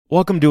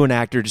Welcome to An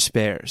Actor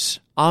Despairs.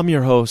 I'm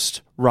your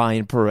host,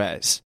 Ryan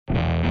Perez.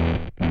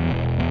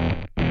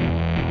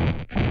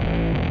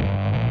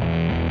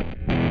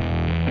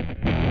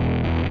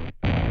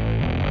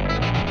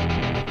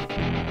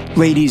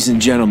 Ladies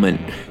and gentlemen,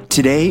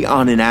 today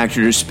on An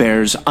Actor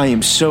Despairs, I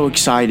am so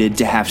excited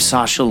to have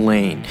Sasha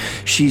Lane.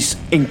 She's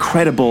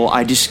incredible.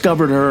 I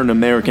discovered her in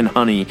American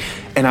Honey,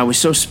 and I was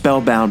so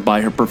spellbound by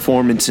her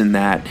performance in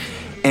that.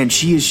 And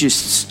she has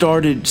just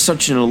started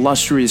such an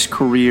illustrious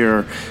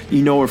career.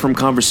 You know her from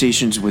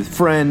Conversations with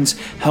Friends,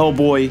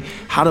 Hellboy,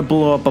 How to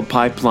Blow Up a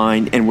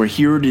Pipeline, and we're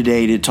here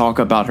today to talk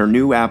about her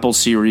new Apple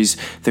series,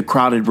 The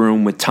Crowded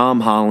Room, with Tom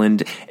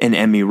Holland and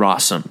Emmy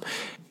Rossum.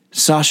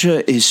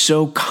 Sasha is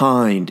so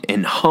kind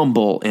and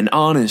humble and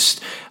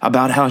honest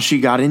about how she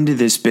got into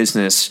this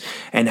business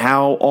and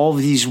how all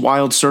these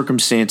wild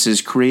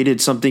circumstances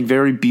created something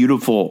very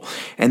beautiful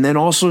and then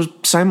also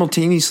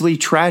simultaneously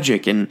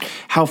tragic, and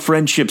how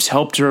friendships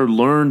helped her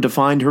learn to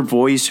find her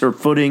voice, her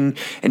footing,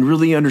 and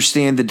really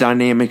understand the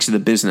dynamics of the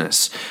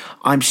business.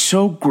 I'm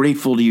so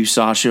grateful to you,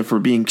 Sasha, for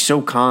being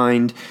so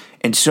kind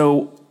and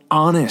so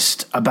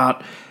honest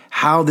about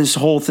how this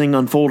whole thing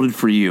unfolded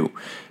for you.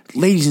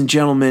 Ladies and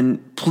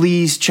gentlemen,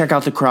 please check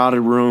out The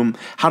Crowded Room,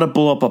 How to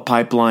Blow Up a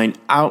Pipeline,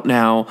 out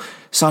now.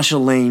 Sasha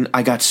Lane,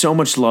 I got so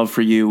much love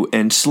for you.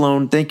 And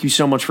Sloan, thank you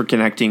so much for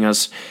connecting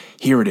us.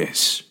 Here it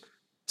is.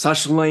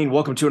 Sasha Lane,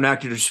 welcome to An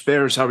Actor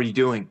Despairs. How are you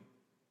doing?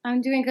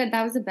 I'm doing good.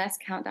 That was the best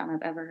countdown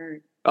I've ever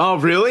heard. Oh,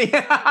 really?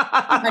 That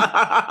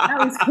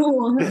was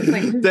cool.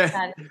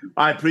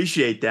 I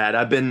appreciate that.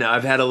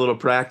 I've had a little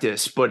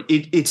practice, but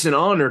it's an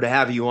honor to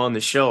have you on the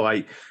show.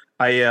 I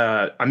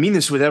mean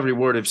this with every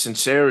word of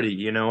sincerity.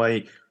 You know,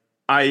 I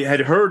had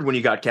heard when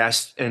you got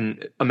cast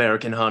in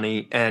American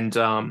Honey, and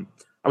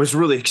I was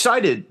really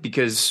excited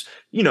because,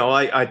 you know,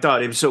 I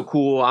thought it was so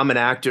cool. I'm an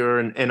actor,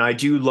 and I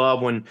do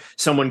love when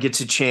someone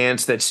gets a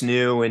chance that's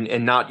new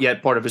and not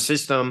yet part of a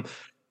system.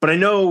 But I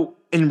know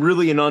in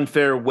really an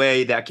unfair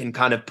way that can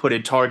kind of put a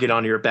target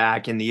on your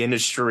back in the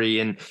industry,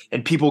 and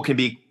people can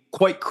be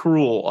quite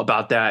cruel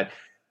about that.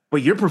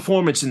 But your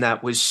performance in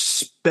that was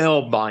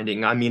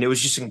spellbinding. I mean, it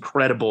was just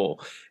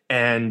incredible.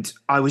 And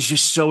I was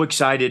just so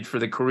excited for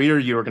the career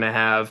you were going to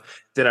have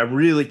that I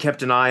really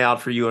kept an eye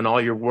out for you and all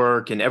your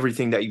work and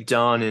everything that you've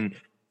done. And,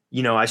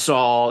 you know, I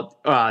saw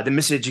the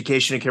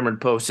Miseducation of Cameron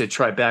Post at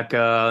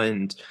Tribeca,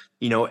 and,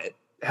 you know,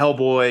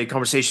 Hellboy,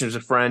 Conversations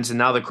with Friends, and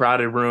now The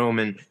Crowded Room,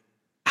 and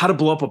How to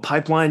Blow Up a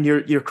Pipeline.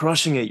 You're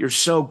crushing it. You're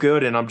so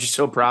good. And I'm just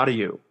so proud of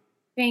you.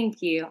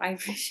 Thank you. I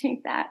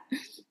appreciate that.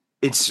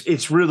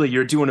 It's really,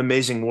 you're doing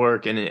amazing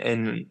work,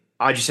 and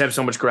I just have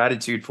so much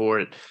gratitude for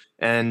it.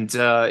 And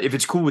if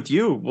it's cool with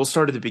you, we'll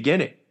start at the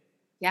beginning.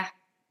 Yeah.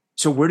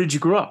 So where did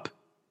you grow up?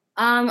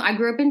 I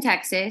grew up in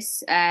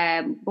Texas,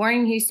 born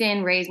in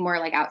Houston, raised more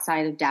like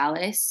outside of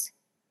Dallas.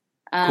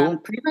 Cool.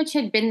 Pretty much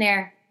had been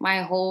there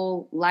my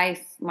whole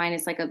life,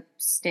 minus like a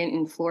stint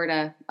in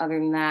Florida. Other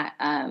than that,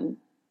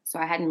 so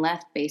I hadn't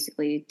left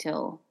basically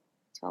till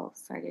I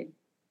started.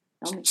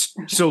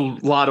 So a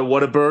lot of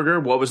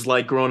Whataburger. What was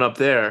like growing up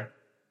there?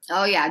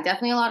 Oh yeah,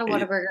 definitely a lot of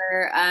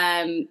Whataburger.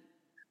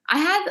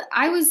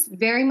 I was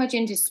very much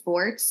into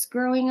sports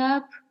growing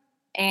up,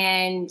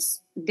 and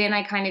then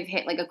I kind of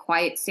hit like a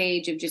quiet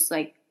stage of just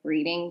like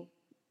reading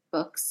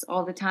books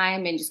all the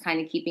time and just kind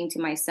of keeping to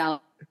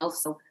myself.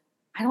 So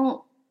I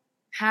don't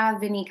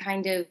have any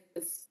kind of.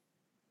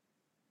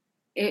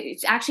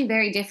 It's actually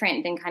very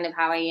different than kind of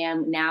how I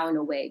am now in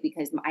a way,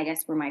 because I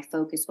guess where my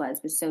focus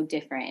was so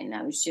different, and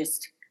I was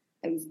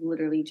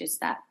literally just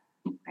that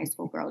high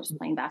school girl just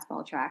playing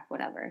basketball, track,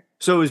 whatever.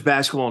 So it was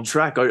basketball and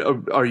track.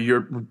 Are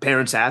your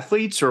parents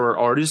athletes or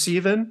artists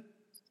even?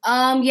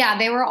 Yeah,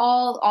 they were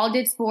all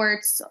did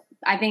sports.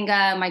 I think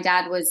my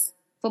dad was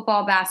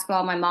football,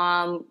 basketball. My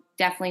mom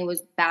definitely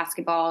was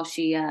basketball.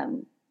 She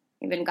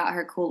even got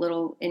her cool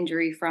little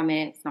injury from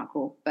it. It's not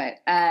cool, but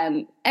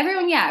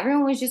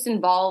everyone was just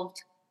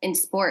involved in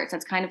sports.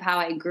 That's kind of how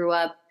I grew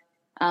up,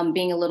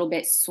 being a little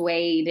bit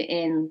swayed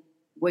in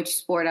which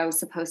sport I was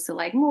supposed to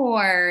like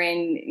more.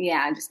 And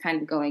yeah, just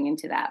kind of going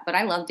into that. But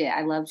I loved it.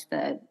 I loved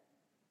the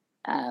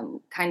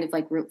kind of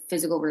like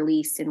physical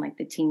release and like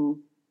the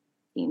team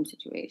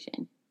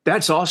situation.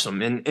 That's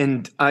awesome.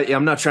 And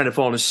I'm not trying to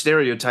fall into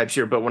stereotypes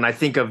here, but when I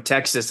think of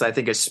Texas, I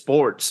think of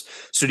sports.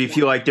 So do you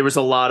feel like there was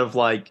a lot of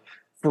like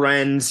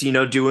friends, you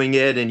know, doing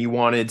it, and you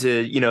wanted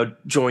to, you know,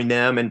 join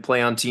them and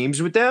play on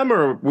teams with them,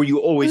 or were you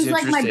always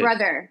interested? It was like my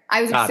brother.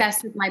 I was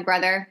obsessed with my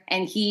brother,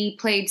 and he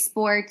played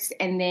sports,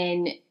 and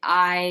then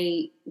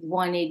I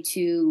wanted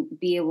to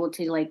be able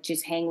to like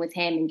just hang with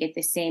him and get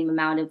the same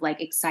amount of like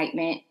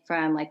excitement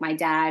from like my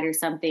dad or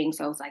something.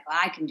 So I was like, well,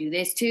 I can do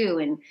this too,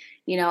 and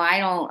you know, I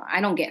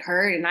don't get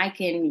hurt, and I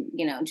can,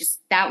 you know, just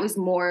that was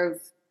more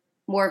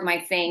of my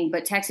thing.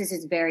 But Texas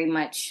is very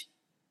much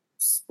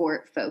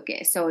sport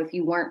focused. So if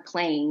you weren't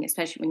playing,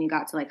 especially when you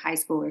got to like high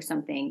school or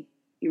something,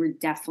 you were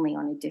definitely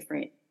on a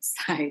different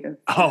side of.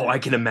 Oh, I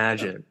can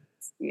imagine.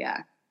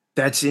 Yeah.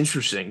 That's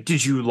interesting.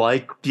 Did you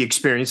like the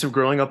experience of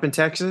growing up in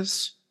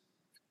Texas?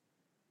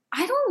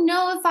 I don't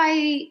know if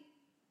I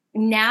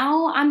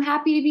now I'm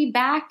happy to be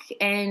back,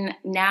 and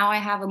now I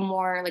have a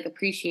more like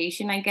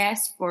appreciation, I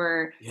guess,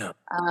 for Yeah.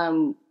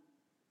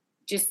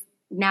 just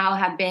now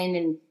have been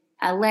in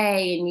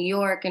LA and New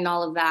York and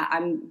all of that.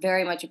 I'm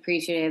very much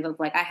appreciative of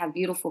like I have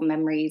beautiful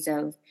memories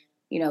of,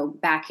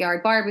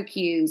 backyard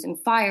barbecues and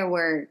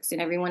fireworks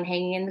and everyone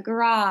hanging in the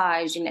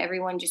garage and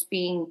everyone just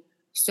being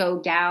so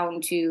down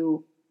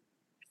to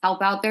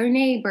help out their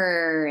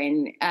neighbor.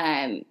 And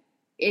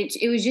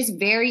it was just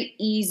very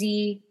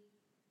easy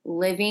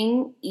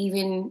living,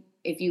 even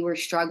if you were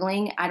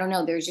struggling. I don't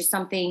know. There's just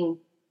something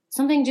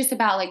just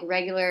about like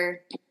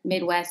regular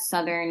Midwest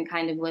Southern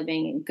kind of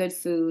living and good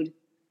food.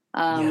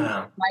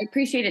 Yeah. I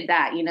appreciated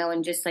that,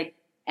 and just like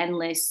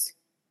endless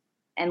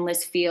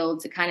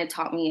fields. It kind of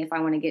taught me if I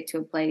want to get to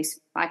a place,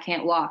 if I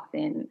can't walk,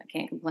 then I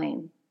can't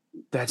complain.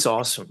 That's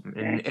awesome.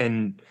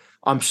 And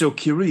I'm so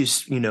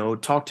curious,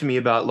 talk to me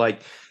about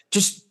like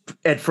just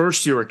at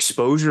first your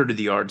exposure to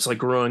the arts, like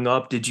growing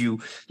up, did you,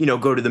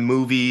 go to the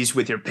movies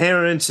with your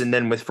parents and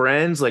then with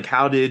friends? Like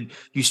how did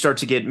you start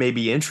to get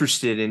maybe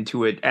interested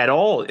into it at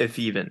all, if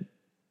even?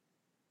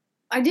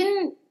 I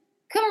couldn't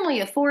really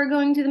afford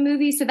going to the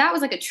movies, so that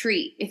was like a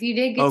treat. If you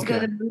did get to go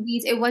Okay. to the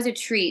movies, it was a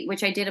treat,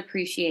 which I did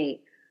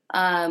appreciate.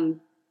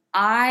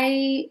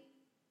 I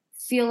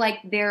feel like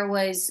there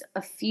was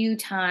a few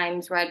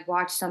times where I'd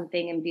watch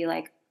something and be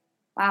like,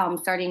 wow, I'm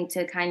starting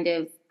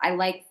to I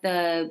like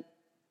the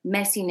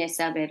messiness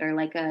of it, or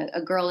like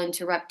a Girl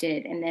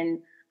Interrupted. And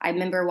then I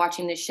remember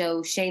watching the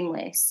show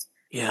Shameless,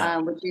 Yeah.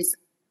 which is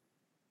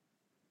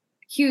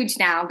huge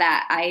now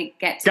that I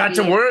get to Got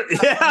to be work.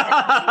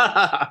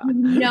 Yeah.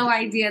 no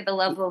idea the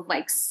level of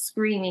like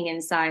screaming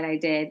inside I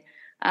did.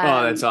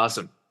 Oh, that's Um,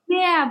 awesome.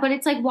 yeah, but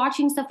it's like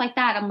watching stuff like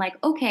that. I'm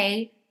like,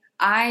 okay,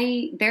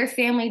 their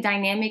family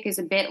dynamic is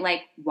a bit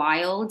like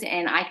wild,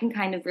 and I can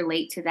kind of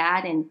relate to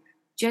that. And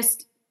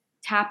just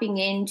tapping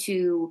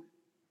into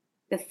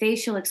the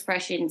facial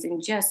expressions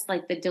and just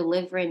like the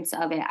deliverance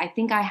of it. I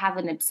think I have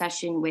an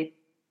obsession with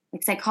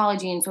like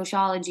psychology and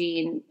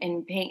sociology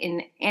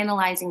and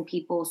analyzing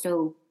people.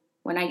 So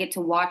when I get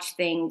to watch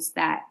things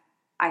that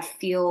I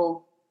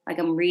feel like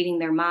I'm reading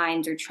their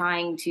minds or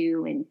trying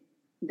to, and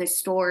the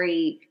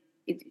story,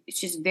 it's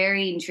just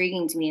very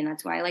intriguing to me. And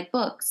that's why I like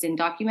books and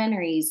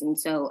documentaries. And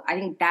so I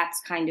think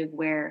that's kind of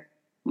where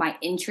my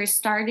interest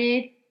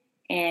started.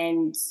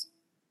 And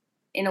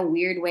in a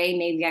weird way,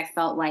 maybe I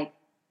felt like,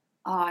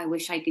 oh, I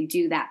wish I could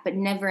do that, but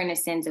never in a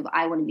sense of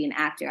I want to be an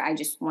actor. I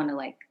just want to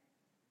like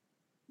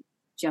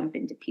jump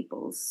into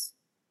people's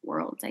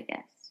worlds, I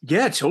guess.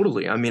 Yeah,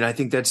 totally. I mean, I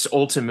think that's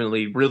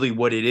ultimately really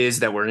what it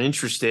is that we're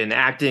interested in.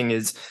 Acting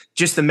is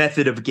just the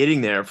method of getting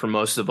there for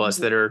most of us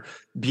Mhm. that are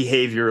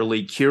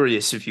behaviorally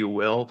curious, if you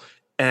will.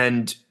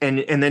 And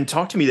then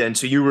talk to me then.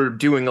 So you were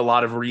doing a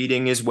lot of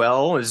reading as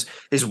well. Is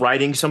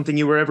writing something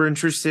you were ever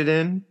interested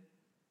in?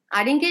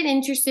 I didn't get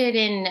interested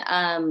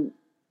in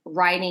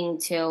writing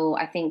till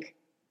I think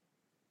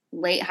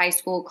late high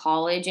school,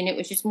 college, and it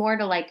was just more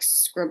to like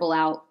scribble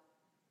out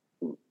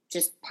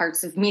just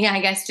parts of me, I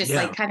guess, just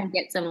like Yeah. kind of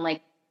get some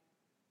like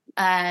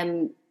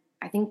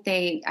I think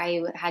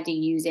I had to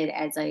use it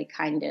as a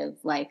kind of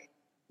like,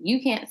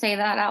 you can't say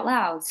that out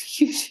loud.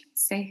 So you should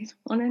say it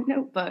on a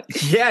notebook.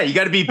 Yeah, you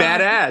got to be Um,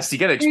 badass. You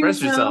got to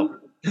express yourself.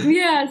 yeah. So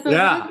I was like,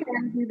 Yeah. okay,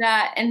 I'll do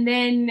that. And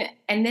then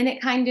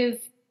it kind of,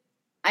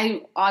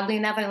 oddly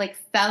enough, I like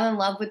fell in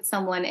love with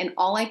someone, and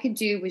all I could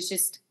do was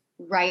just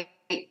write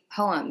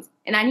poems.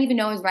 And I didn't even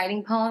know I was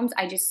writing poems.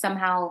 I just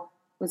somehow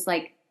was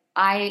like,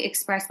 I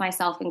express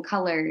myself in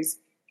colors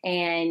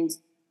and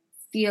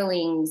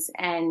feelings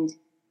and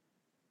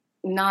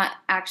not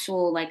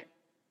actual like,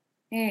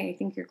 hey, I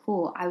think you're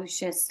cool. I was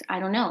just, I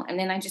don't know. And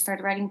then I just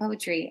started writing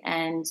poetry,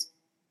 and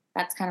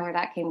that's kind of where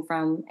that came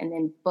from. And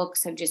then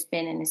books have just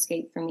been an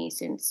escape for me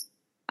since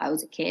I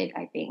was a kid,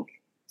 I think.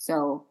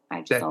 So I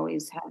just That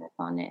always had a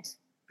fondness.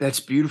 that's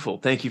beautiful.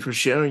 Thank you for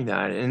sharing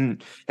that.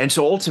 And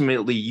so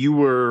ultimately you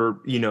were,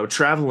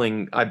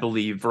 traveling, I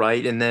believe,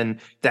 right? And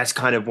then that's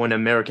kind of when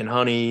American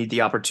Honey,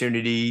 the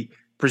opportunity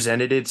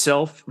presented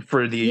itself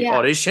for the Yeah.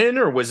 audition,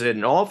 or was it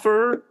an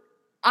offer?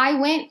 I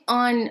went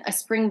on a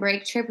spring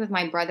break trip with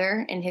my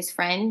brother and his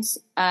friends.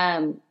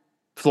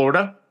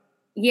 Florida?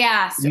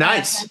 Yeah,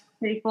 Nice.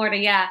 City, Florida.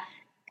 Yeah.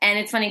 And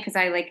it's funny because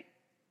I like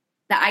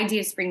the idea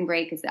of spring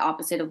break is the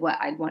opposite of what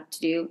I'd want to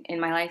do in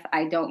my life.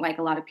 I don't like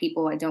a lot of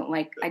people. I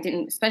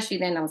didn't, especially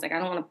then I was like, I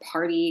don't want to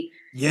party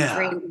and Yeah.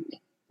 drink.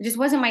 It just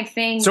wasn't my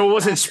thing. So it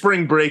wasn't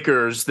Spring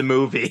Breakers, the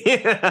movie.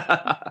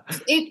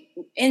 It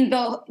in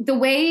the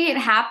way it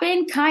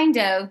happened, kind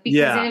of, because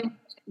Yeah.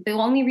 the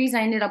only reason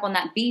I ended up on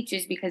that beach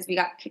is because we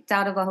got kicked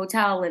out of a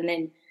hotel and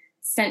then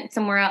sent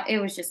somewhere else. It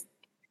was just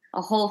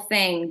a whole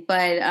thing.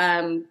 But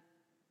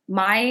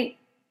my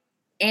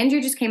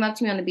Andrew just came up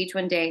to me on the beach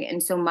one day,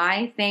 and so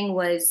my thing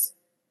was,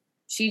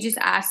 she just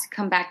asked to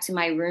come back to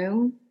my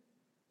room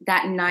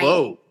that night.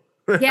 Whoa.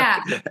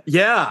 Yeah.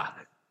 Yeah.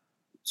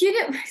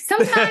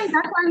 Sometimes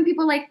that's why when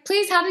people are like,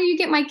 please, how do you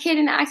get my kid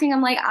in acting?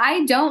 I'm like,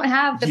 I don't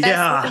have the best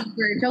Yeah. story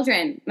for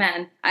children,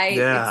 man.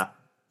 Yeah.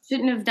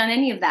 Shouldn't have done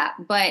any of that.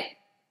 But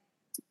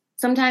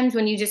sometimes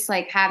when you just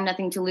like have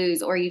nothing to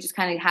lose, or you just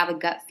kind of have a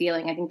gut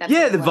feeling, I think that's Yeah,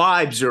 what it the was.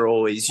 vibes are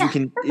always, Yeah,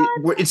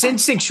 it's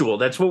instinctual.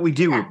 That's what we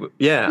do.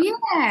 Yeah.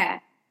 yeah.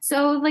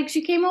 So like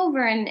she came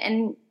over,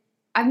 and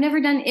I've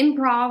never done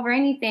improv or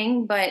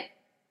anything, but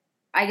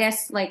I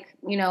guess like,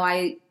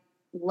 I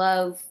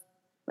love,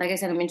 like I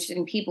said, I'm interested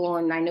in people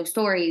and I know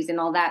stories and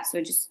all that. So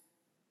it just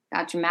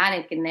got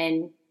dramatic. And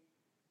then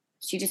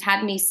she just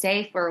had me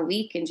stay for a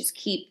week and just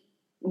keep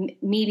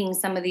meeting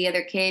some of the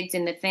other kids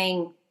in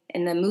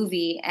the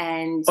movie.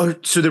 And Oh,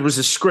 so there was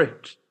a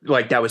script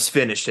like that was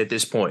finished at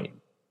this point.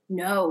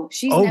 no,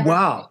 she's Oh, never finished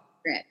wow. the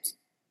script.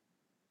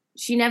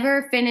 She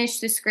never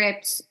finished the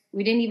script.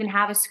 We didn't even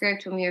have a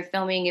script when we were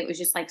filming. It was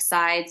just like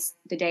sides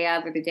the day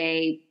of or the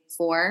day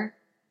before.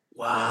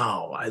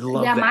 Wow. I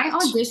love Yeah, that. my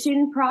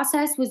audition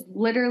process was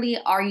literally,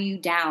 are you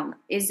down?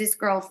 Is this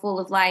girl full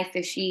of life?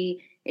 Is she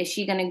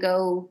gonna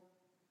go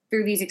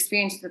through these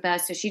experiences with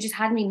us? So she just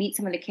had me meet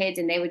some of the kids,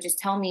 and they would just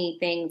tell me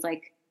things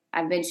like,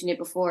 I've mentioned it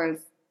before, of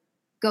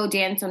go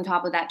dance on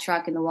top of that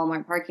truck in the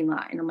Walmart parking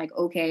lot. And I'm like,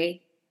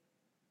 okay,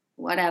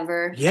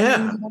 whatever.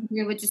 Yeah. And then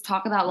we would just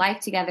talk about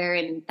life together,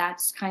 and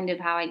that's kind of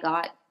how I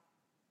got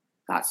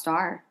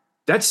Star.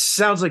 That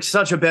sounds like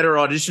such a better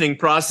auditioning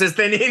process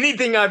than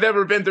anything I've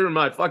ever been through in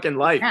my fucking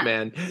life, Yeah.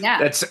 man. Yeah.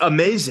 That's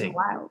amazing.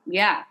 Wow.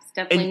 Yeah. It's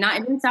definitely not,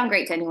 it didn't sound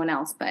great to anyone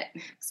else, but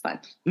it's fun.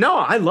 No,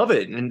 I love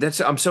it. And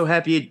I'm so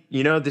happy,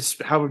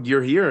 this, how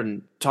you're here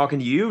and talking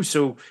to you.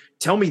 So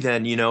tell me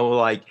then,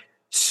 like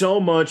so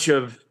much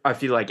of, I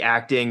feel like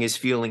acting is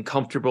feeling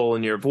comfortable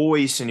in your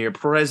voice and your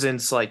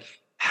presence. Like,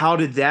 how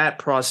did that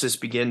process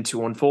begin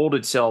to unfold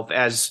itself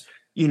as,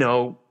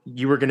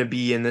 you were going to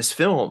be in this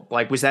film?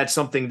 Like, was that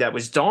something that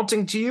was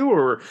daunting to you,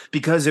 or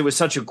because it was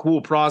such a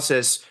cool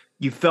process,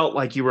 you felt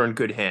like you were in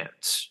good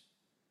hands?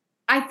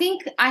 I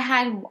think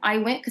I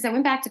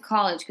went back to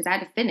college because I had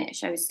to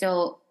finish. I was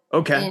still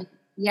okay.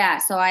 Yeah.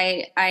 So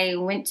I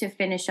went to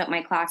finish up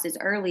my classes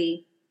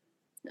early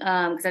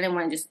because I didn't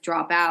want to just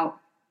drop out.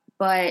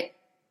 But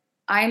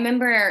I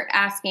remember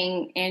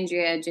asking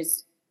Andrea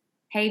just,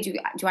 hey, do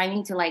I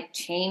need to like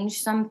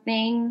change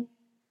something?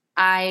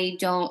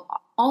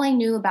 All I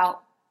knew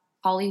about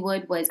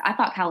Hollywood was, I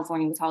thought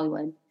California was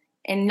Hollywood,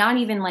 and not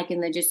even like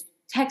in the just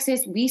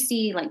Texas. We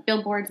see like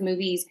billboards,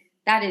 movies,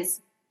 that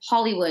is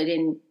Hollywood.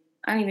 And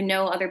I don't even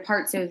know other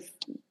parts of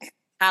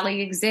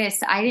Cali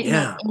exist. I didn't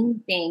know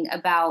anything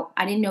about,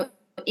 I didn't know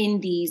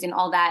indies and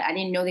all that. I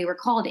didn't know they were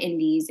called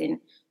indies and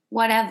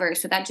whatever.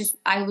 So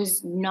I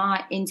was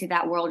not into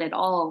that world at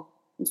all.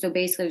 And so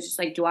basically it was just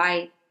like, do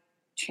I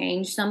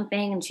change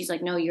something? And she's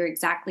like, no, you're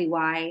exactly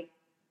why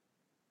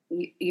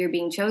you're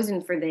being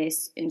chosen for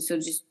this. And so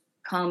just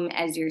come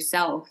as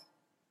yourself.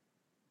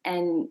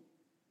 And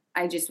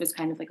I just was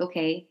kind of like,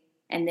 okay.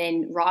 And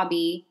then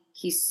Robbie,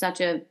 he's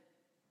such a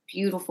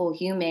beautiful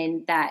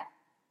human that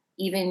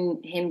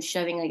even him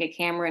shoving like a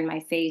camera in my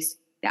face,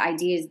 the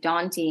idea is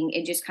daunting.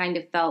 It just kind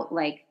of felt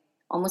like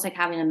almost like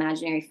having an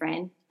imaginary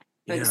friend,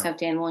 like a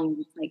stuffed animal, and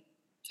you're just like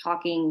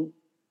talking,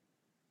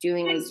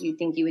 doing as you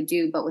think you would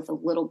do, but with a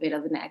little bit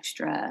of an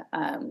extra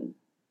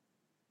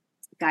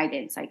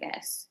guidance, I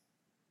guess.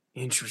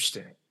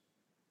 Interesting.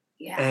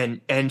 Yeah.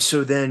 And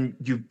so then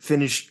you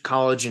finished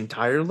college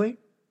entirely?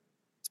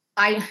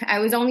 I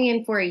was only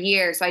in for a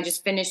year, so I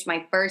just finished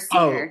my first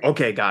year. Oh,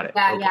 okay, got it.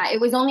 Yeah, okay. yeah. It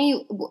was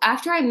only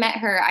after I met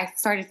her, I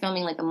started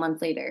filming like a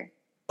month later.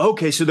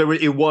 Okay, so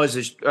it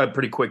was a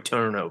pretty quick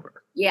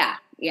turnover. Yeah,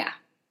 yeah.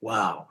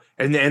 Wow.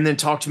 And then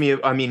talk to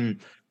me. I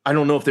mean, I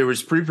don't know if there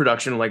was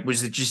pre-production. Like,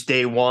 was it just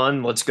day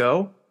one? Let's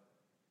go.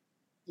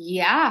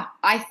 Yeah,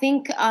 I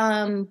think.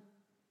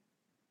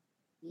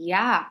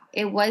 Yeah,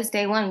 it was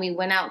day one. We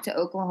went out to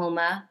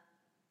Oklahoma,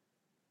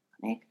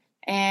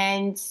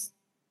 and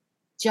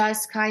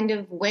just kind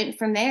of went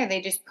from there.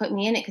 They just put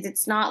me in it because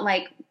it's not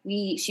like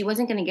she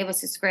wasn't going to give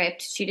us a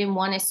script. She didn't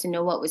want us to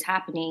know what was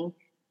happening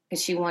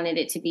because she wanted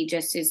it to be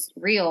just as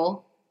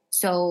real.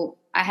 So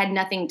I had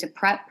nothing to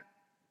prep,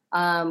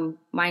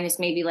 minus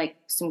maybe like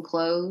some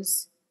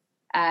clothes,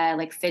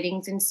 like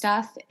fittings and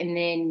stuff. And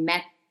then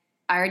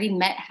I already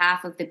met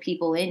half of the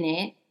people in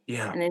it.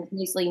 Yeah. And then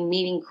basically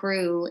meeting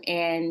crew,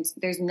 and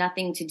there's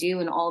nothing to do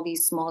in all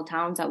these small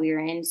towns that we were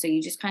in. So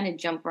you just kind of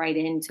jump right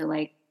into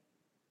like,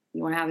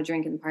 you want to have a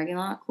drink in the parking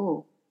lot?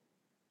 Cool.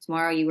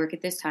 Tomorrow you work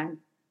at this time.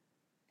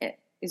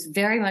 It's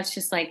very much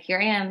just like, here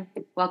I am.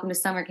 Welcome to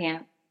summer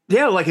camp.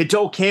 Yeah, like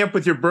adult camp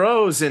with your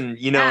bros and,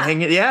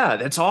 hanging. Yeah,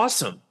 that's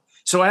awesome.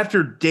 So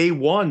after day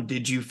one,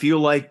 did you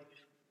feel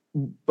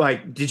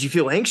did you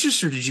feel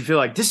anxious, or did you feel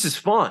like this is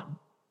fun?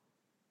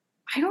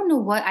 I don't know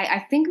what. I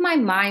think my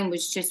mind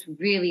was just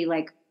really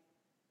like,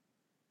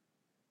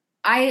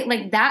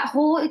 that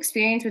whole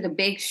experience was a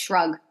big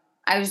shrug.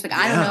 I was like,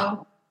 I don't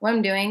know what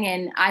I'm doing,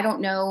 and I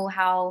don't know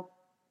how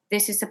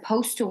this is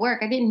supposed to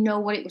work. I didn't know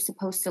what it was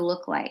supposed to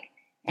look like.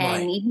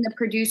 And even the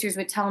producers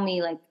would tell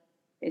me like,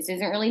 this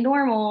isn't really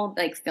normal.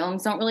 Like,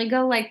 films don't really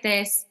go like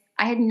this.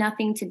 I had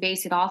nothing to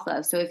base it off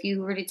of. So if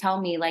you were to tell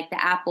me like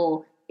the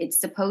apple, it's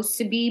supposed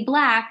to be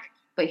black,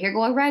 but here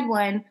go a red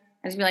one,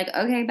 I'd just be like,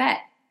 okay, bet.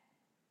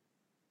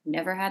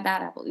 never had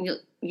that apple.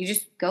 You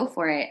just go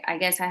for it. I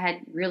guess I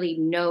had really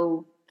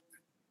no.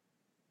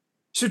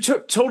 So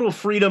total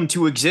freedom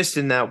to exist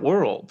in that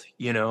world,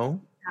 you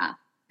know?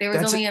 There was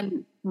That's only a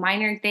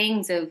minor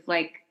things of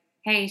like,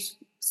 hey,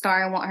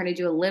 Star, I want her to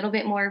do a little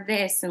bit more of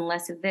this and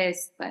less of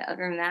this. But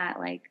other than that,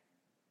 like,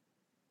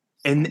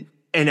 and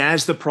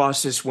as the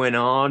process went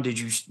on,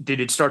 did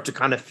it start to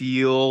kind of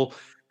feel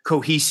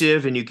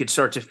cohesive and you could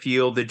start to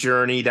feel the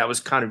journey that was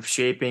kind of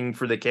shaping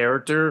for the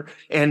character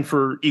and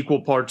for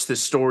equal parts the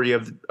story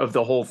of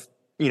the whole,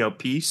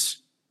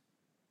 piece?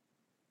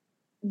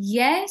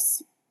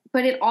 yes,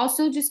 but it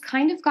also just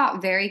kind of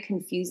got very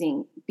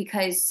confusing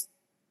because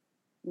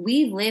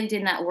we lived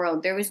in that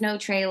world. There was no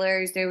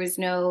trailers, there was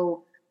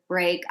no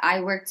break.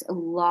 I worked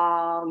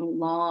long,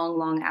 long,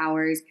 long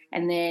hours,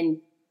 and then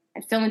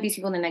I film with these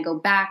people, and then I go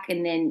back,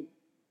 and then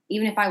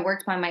even if I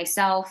worked by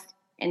myself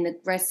and the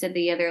rest of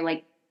the other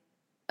like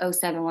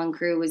 071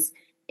 crew was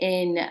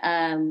in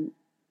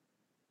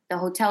the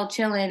hotel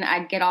chilling,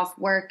 I'd get off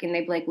work and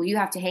they'd be like, well, you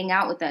have to hang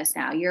out with us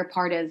now. You're a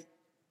part of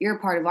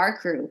our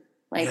crew.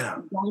 Like,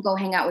 don't go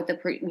hang out with the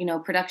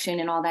production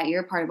and all that.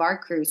 You're a part of our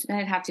crew. So then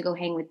I'd have to go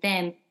hang with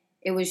them.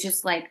 It was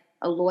just like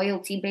a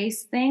loyalty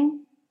based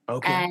thing.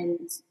 Okay.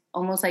 And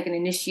almost like an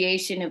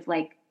initiation of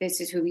like,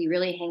 this is who we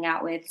really hang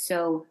out with.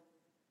 So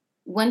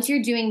once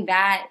you're doing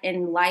that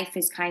and life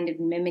is kind of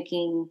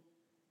mimicking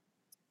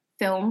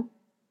film,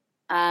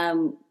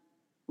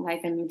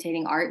 life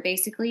imitating art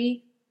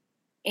basically,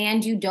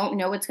 and you don't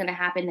know what's going to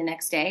happen the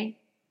next day,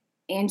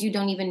 and you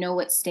don't even know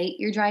what state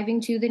you're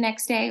driving to the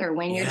next day or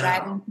when you're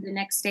driving to the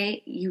next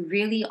state, you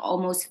really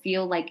almost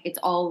feel like it's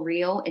all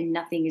real and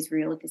nothing is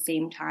real at the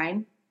same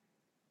time.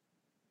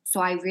 So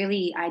I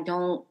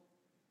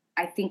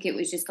think it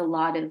was just a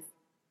lot of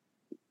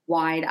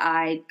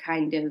wide-eyed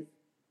kind of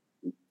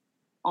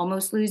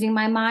almost losing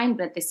my mind,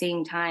 but at the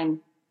same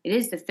time, it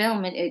is the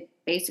film. It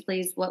basically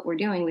is what we're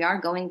doing. We are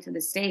going to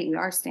the state. We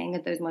are staying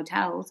at those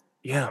motels.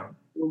 Yeah.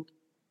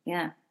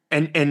 Yeah.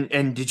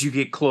 And did you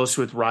get close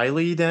with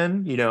Riley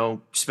then?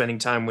 Spending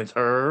time with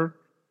her?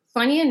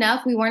 Funny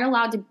enough, we weren't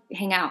allowed to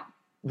hang out.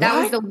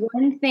 That was the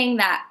one thing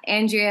that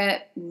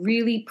Andrea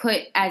really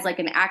put as like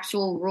an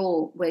actual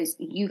rule was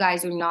you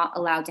guys are not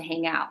allowed to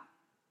hang out.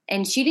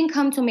 And she didn't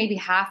come till maybe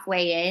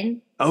halfway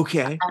in.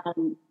 Okay.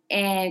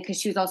 And because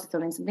she was also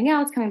filming something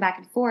else, coming back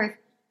and forth.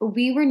 But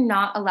we were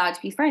not allowed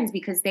to be friends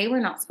because they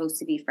were not supposed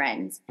to be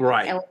friends.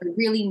 Right. And we didn't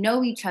really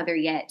know each other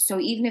yet. So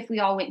even if we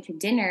all went to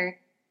dinner,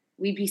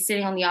 we'd be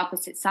sitting on the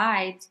opposite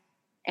sides.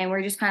 And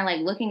we're just kind of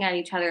like looking at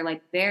each other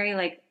like very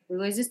like,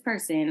 who is this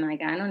person?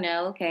 Like, I don't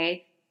know.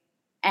 Okay.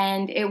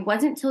 And it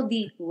wasn't till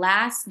the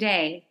last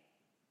day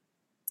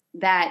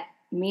that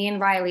me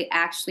and Riley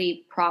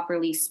actually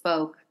properly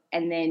spoke.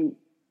 And then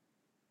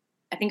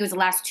I think it was the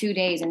last 2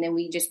 days. And then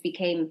we just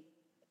became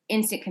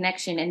instant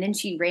connection. And then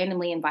she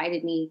randomly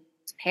invited me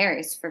to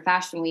Paris for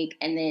Fashion Week.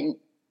 And then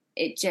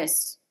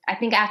I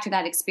think after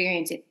that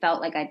experience, it felt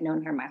like I'd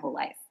known her my whole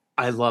life.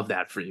 I love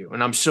that for you.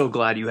 And I'm so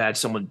glad you had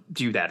someone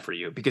do that for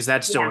you because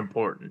that's so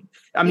important.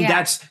 I mean,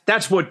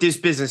 that's what this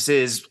business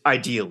is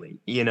ideally,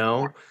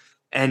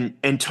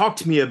 and talk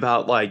to me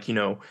about like,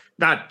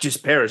 not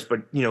just Paris,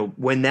 but,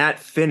 when that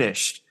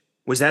finished,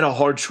 was that a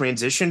hard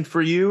transition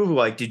for you?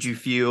 Like, did you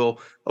feel,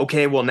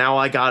 okay, well, now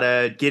I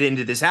gotta get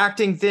into this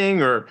acting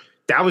thing, or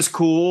that was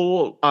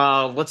cool.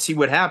 Let's see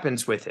what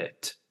happens with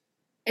it.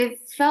 It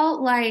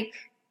felt like,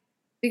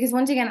 because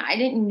once again, I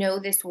didn't know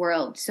this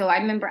world. So I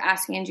remember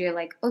asking Andrea,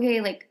 like,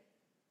 okay, like,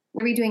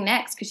 what are we doing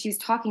next? Because she was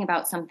talking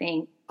about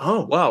something.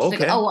 Oh, wow. She's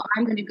okay. like, oh, well,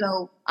 I'm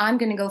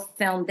going to go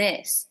film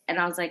this. And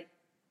I was like,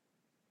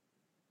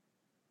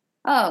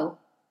 oh,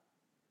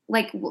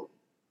 like, what?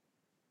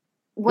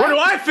 Where do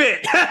I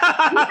fit?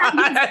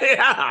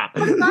 Yeah.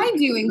 What am I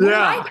doing? What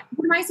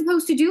am I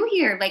supposed to do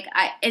here? Like,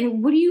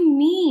 and what do you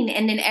mean?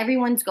 And then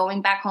everyone's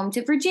going back home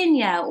to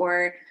Virginia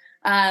or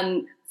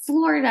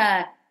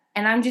Florida.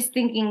 And I'm just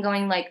thinking,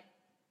 going like,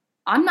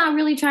 I'm not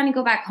really trying to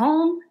go back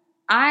home.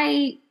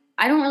 I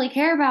don't really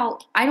care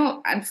about,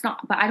 it's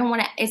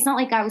not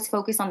like I was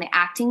focused on the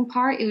acting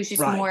part. It was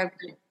just more of,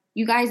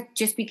 you guys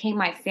just became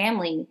my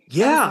family.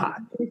 Yeah.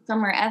 Best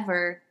summer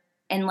ever.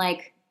 And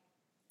like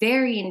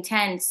very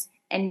intense.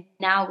 And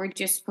now we're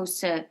just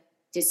supposed to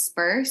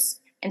disperse.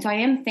 And so I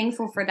am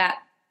thankful for that,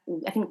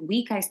 I think,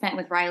 week I spent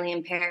with Riley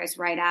in Paris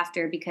right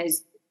after,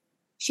 because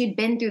she'd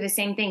been through the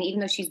same thing,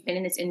 even though she's been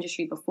in this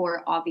industry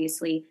before,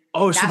 obviously.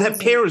 Oh, so that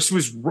Paris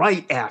was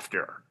right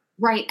after.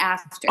 Right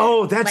after.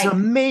 Oh, that's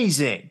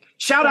amazing.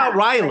 Shout out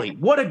Riley.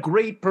 What a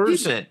great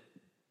person.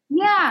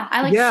 Yeah.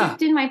 I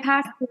shipped in my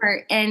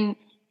passport and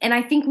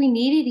I think we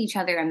needed each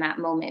other in that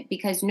moment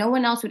because no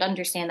one else would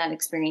understand that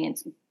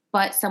experience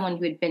but someone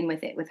who had been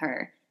with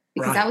her.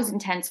 Because that was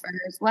intense for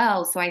her as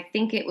well. So I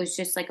think it was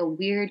just like a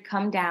weird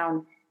come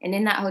down. And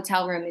in that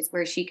hotel room is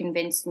where she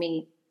convinced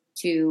me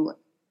to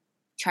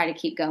try to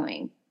keep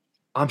going.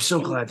 I'm so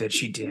glad that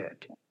she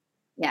did.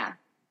 Yeah.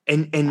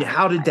 And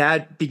how did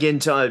that begin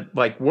to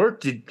like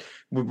work?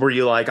 Were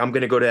you like, I'm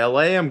going to go to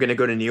LA, I'm going to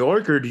go to New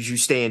York, or did you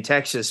stay in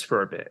Texas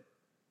for a bit?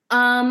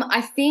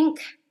 I think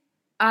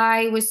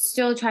I was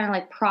still trying to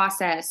like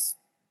process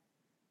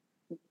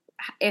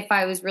if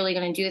I was really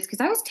going to do this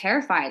because I was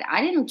terrified.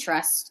 I didn't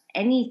trust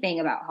anything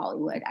about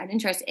Hollywood. I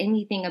didn't trust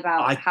anything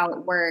about how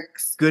it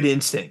works. Good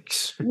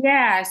instincts.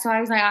 Yeah. So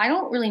I was like, I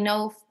don't really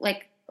know if,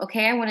 like,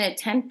 okay, I want to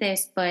attempt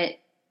this, but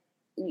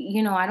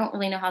you know, I don't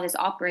really know how this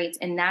operates.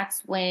 And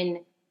that's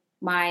when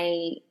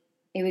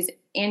it was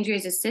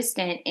Andrea's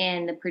assistant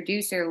and the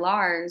producer,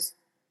 Lars,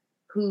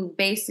 who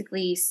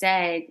basically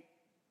said,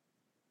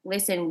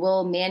 listen,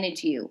 we'll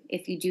manage you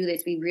if you do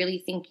this. We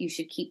really think you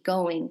should keep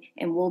going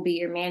and we'll be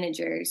your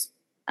managers.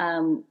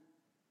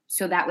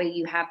 So that way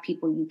you have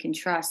people you can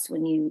trust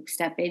when you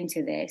step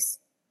into this.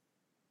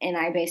 And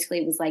I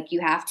basically was like,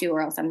 you have to,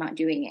 or else I'm not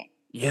doing it.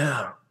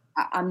 Yeah.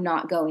 I'm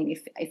not going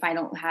if I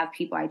don't have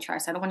people I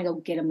trust. I don't want to go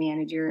get a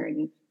manager.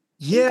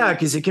 Yeah,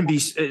 because it can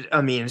be,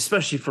 I mean,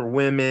 especially for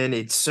women,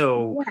 it's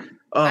so,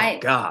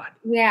 God.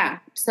 Yeah.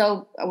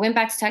 So I went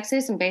back to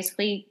Texas and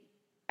basically,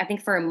 I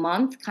think for a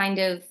month, kind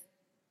of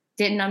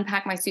didn't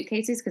unpack my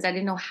suitcases because I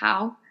didn't know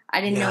how.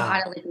 I didn't know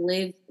how to like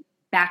live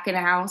back in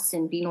a house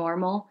and be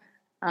normal.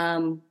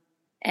 And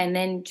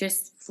then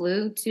just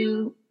flew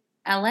to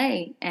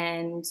LA,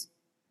 and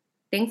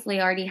thankfully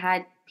I already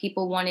had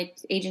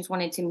agents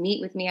wanted to meet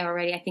with me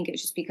already. I think it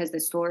was just because the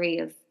story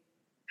of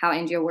how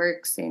Andrea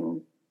works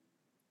and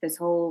this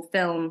whole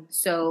film.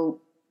 So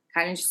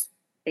kind of just,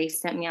 they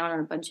sent me out on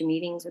a bunch of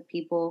meetings with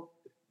people,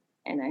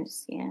 and I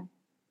just,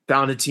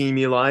 found a team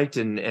you liked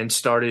and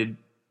started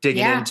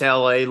digging into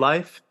LA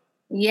life.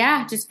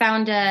 Yeah. Just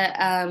found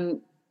I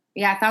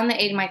found the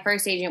agent. My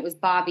first agent was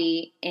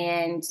Bobby,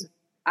 and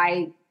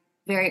I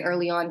very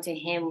early on to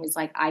him was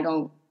like, I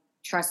don't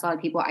trust a lot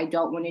of people. I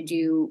don't want to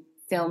do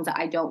films that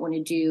I don't want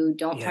to do.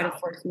 Don't try to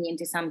force me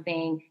into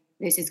something.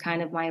 This is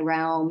kind of my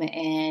realm,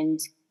 and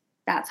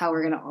that's how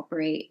we're going to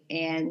operate.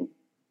 And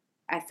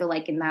I feel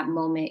like in that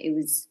moment, it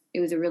was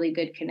a really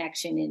good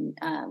connection,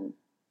 and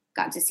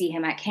got to see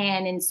him at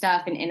Cannes and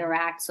stuff and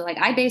interact. So like,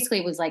 I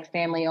basically was like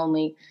family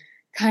only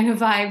kind of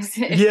vibes.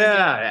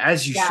 Yeah,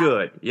 as you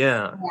should.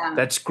 Yeah.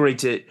 That's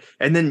great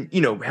and then,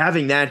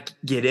 having that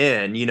get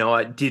in,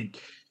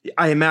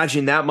 I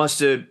imagine that must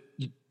have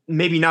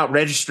maybe not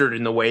registered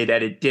in the way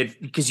that it did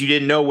because you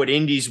didn't know what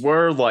indies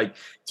were. Like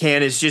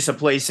Cannes is just a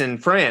place in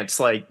France.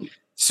 Like,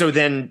 so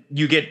then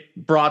you get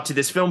brought to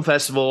this film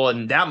festival,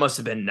 and that must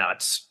have been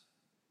nuts.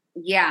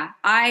 Yeah.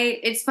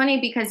 It's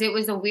funny because it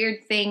was a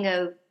weird thing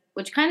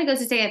which kind of goes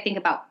to say, I think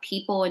about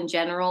people in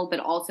general, but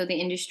also the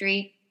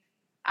industry.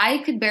 I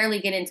could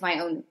barely get into my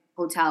own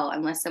hotel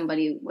unless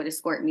somebody would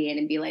escort me in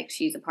and be like,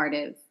 she's a part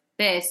of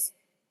this.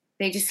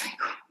 They just like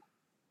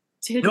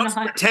did not.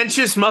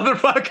 Pretentious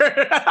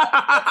motherfucker.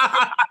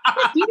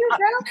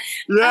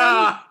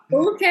 Yeah.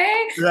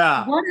 Okay.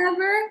 Yeah.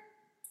 Whatever.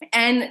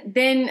 And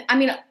then, I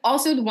mean,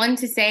 also one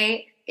to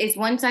say is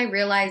once I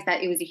realized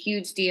that it was a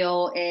huge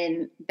deal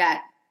and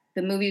that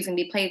the movie was going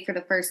to be played for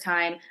the first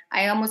time,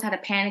 I almost had a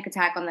panic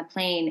attack on the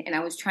plane, and I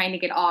was trying to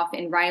get off,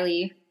 and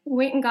Riley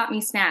went and got me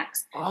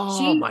snacks.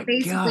 She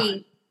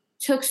basically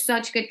took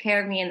such good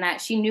care of me in that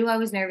she knew I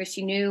was nervous.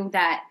 She knew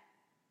that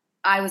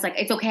I was like,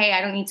 it's okay. I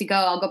don't need to go.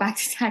 I'll go back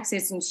to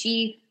Texas. And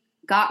she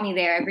got me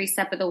there every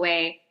step of the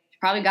way. She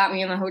probably got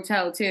me in the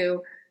hotel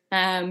too.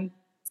 And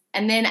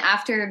then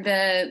after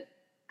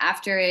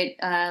it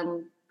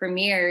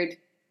premiered,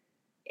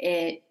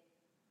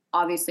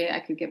 obviously I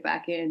could get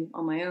back in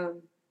on my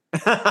own.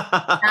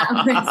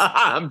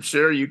 I'm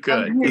sure you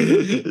could.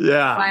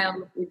 Yeah.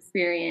 Wild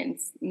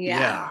experience.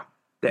 Yeah.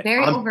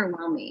 Very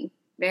overwhelming.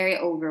 Very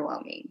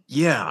overwhelming.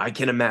 Yeah, I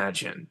can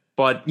imagine.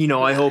 But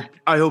I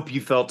hope you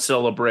felt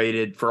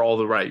celebrated for all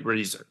the right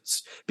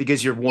reasons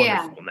because you're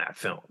wonderful in that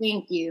film.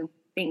 Thank you.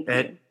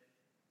 And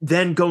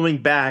then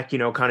going back,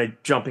 kind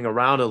of jumping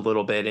around a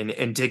little bit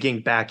and digging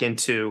back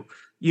into,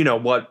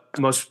 what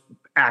most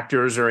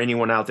actors or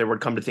anyone out there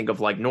would come to think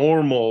of like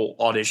normal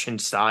audition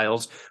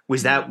styles.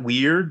 Was that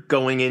weird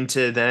going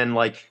into then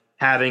like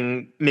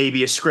having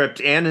maybe a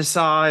script and a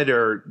side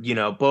or,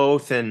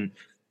 both, and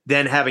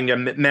then having to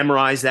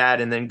memorize that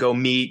and then go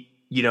meet,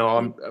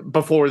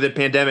 before the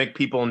pandemic,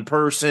 people in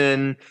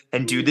person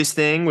and do this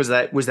thing? Was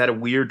that a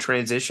weird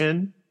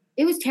transition?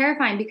 It was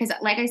terrifying because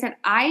like I said,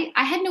 I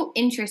had no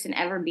interest in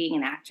ever being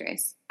an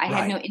actress. I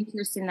had no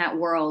interest in that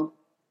world.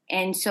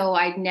 And so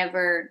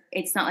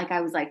it's not like I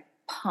was like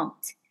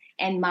pumped.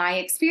 And my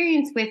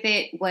experience with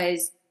it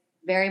was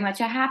very much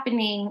a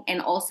happening.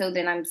 And also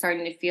then I'm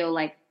starting to feel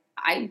like,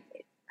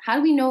 how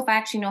do we know if I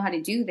actually know how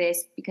to do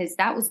this? Because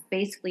that was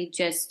basically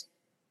just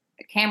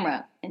a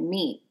camera and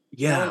me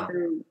going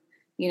through,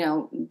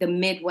 the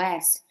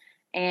Midwest.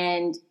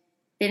 And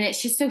then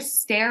it's just so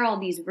sterile,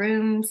 these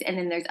rooms. And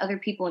then there's other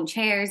people in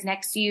chairs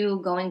next to you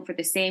going for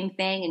the same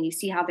thing. And you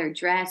see how they're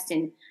dressed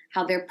and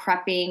how they're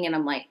prepping. And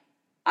I'm like,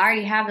 I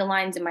already have the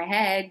lines in my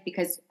head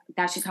because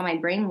that's just how my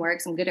brain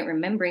works. I'm good at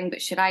remembering, but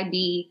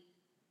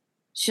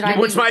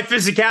what's my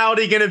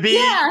physicality going to be?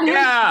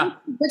 Yeah.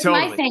 What's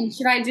totally. My thing?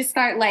 Should I just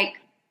start like,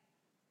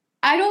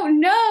 I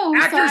don't know.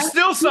 Actors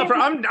still suffer.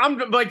 I'm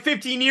like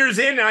 15 years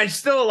in and I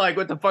still like,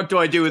 what the fuck do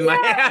I do with my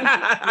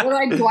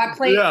do I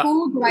play it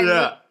cool? Do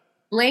I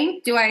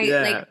blank? Do I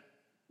Yeah. like,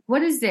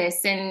 what is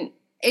this? And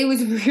it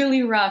was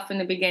really rough in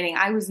the beginning.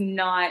 I was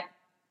not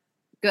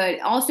good.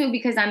 Also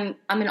because I'm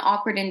an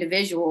awkward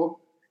individual.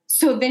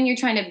 So then you're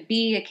trying to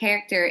be a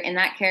character and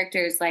that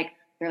character is like,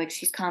 they're like,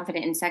 she's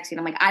confident and sexy. And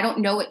I'm like, I don't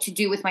know what to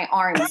do with my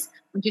arms.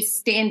 I'm just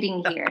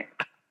standing here.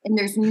 And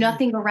there's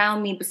nothing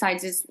around me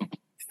besides this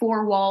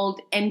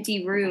four-walled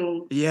empty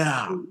room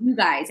Yeah. with you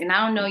guys. And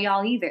I don't know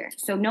y'all either.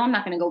 So no, I'm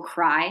not gonna go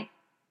cry.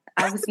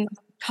 I was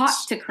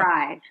taught to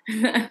cry.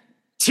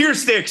 Tear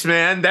sticks,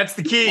 man. That's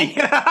the key.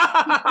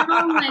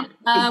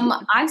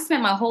 I've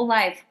spent my whole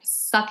life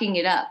sucking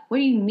it up. What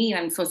do you mean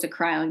I'm supposed to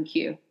cry on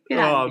cue? Get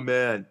out of Oh here.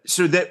 man.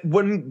 So that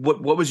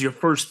what was your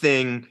first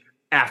thing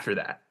after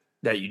that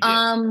you did?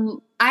 I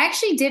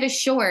actually did a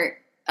short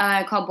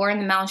called Born in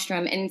the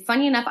Maelstrom, and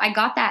funny enough, I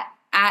got that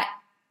at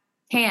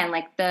Cannes.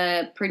 Like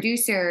the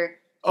producer.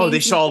 Oh, they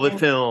saw the and,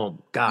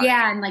 film. Got it.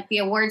 Yeah, and like the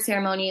award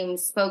ceremony and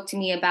spoke to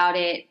me about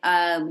it.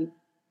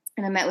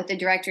 And I met with the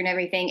director and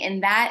everything.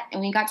 And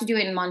we got to do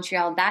it in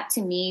Montreal. That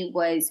to me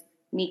was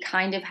me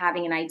kind of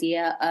having an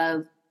idea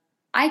of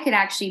I could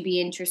actually be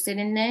interested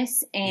in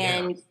this,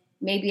 and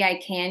maybe I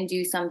can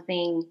do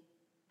something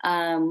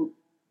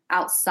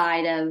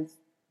outside of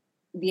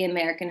the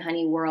American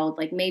Honey world.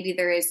 Like maybe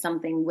there is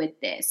something with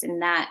this, and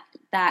that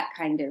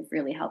kind of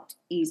really helped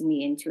ease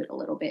me into it a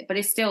little bit. But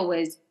it still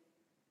was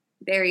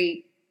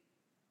very,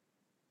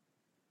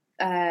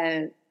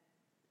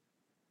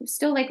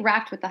 still like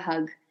wrapped with a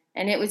hug.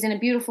 And it was in a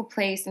beautiful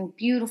place and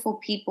beautiful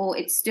people.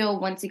 It still,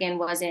 once again,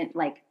 wasn't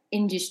like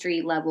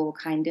industry level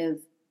kind of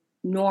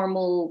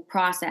normal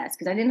process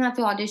because I didn't have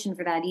to audition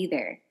for that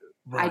either.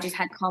 Right. I just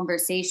had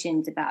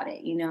conversations about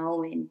it,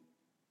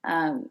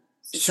 and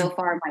so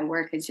far my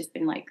work has just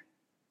been like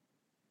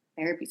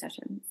therapy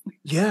sessions.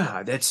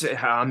 Yeah,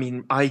 I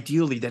mean,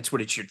 ideally that's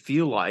what it should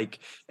feel like.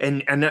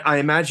 And I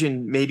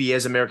imagine maybe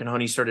as American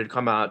Honey started to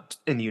come out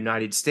in the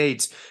United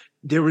States,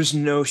 there was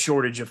no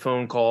shortage of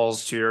phone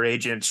calls to your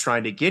agents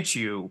trying to get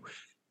you.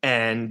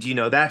 And,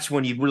 that's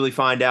when you really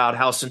find out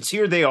how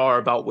sincere they are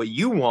about what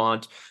you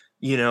want,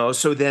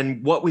 So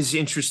then what was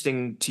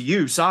interesting to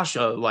you,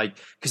 Sasha? Like,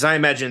 because I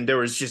imagine there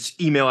was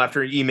just email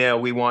after email,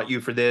 we want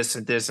you for this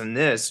and this and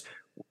this.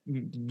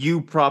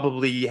 You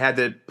probably had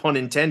the pun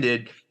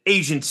intended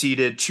agency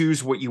to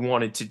choose what you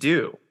wanted to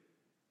do.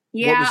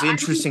 Yeah. What was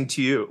interesting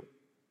to you?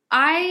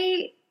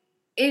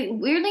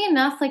 Weirdly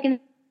enough, like in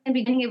the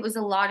beginning, it was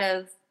a lot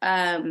of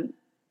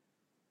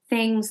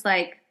things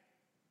like,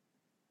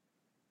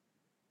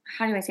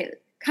 how do I say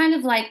it? Kind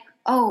of like,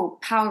 oh,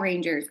 Power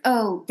Rangers,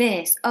 oh,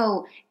 this,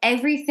 oh,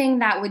 everything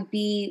that would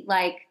be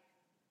like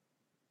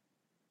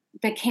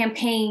the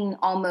campaign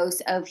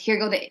almost of here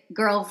go the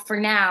girl for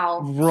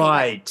now.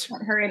 Right. So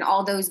put her in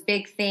all those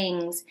big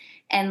things.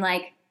 And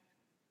like,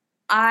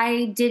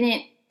 I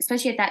didn't,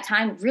 especially at that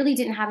time, really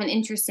didn't have an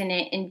interest in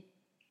it and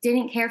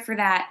didn't care for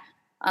that.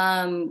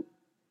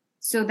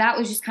 So that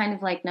was just kind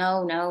of like,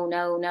 no,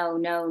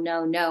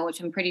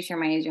 which I'm pretty sure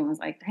my agent was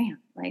like, damn,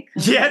 like.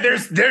 Yeah,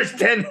 there's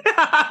 10.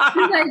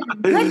 Like,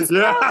 let's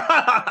go.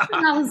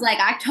 And I was like,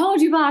 I told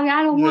you, Bobby,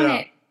 I don't want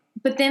it.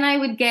 But then I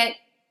would get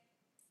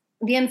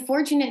the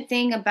unfortunate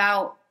thing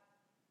about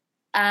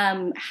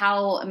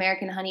how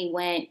American Honey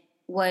went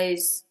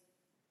was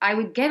I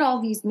would get all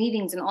these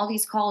meetings and all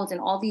these calls and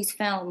all these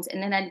films,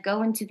 and then I'd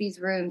go into these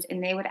rooms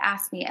and they would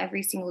ask me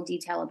every single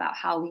detail about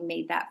how we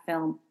made that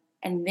film.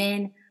 And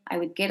then I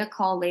would get a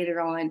call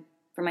later on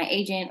for my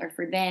agent or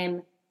for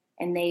them,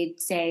 and they'd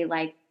say,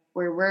 like,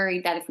 we're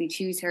worried that if we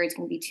choose her, it's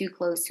going to be too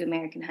close to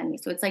American Honey.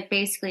 So it's like,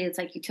 basically, it's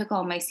like you took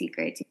all my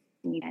secrets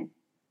and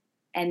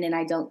then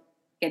I don't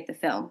get the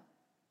film.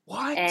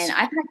 What? And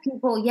I've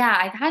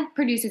had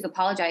producers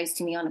apologize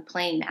to me on a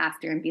plane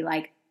after and be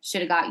like,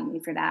 should have gotten me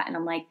for that. And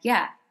I'm like,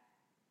 yeah.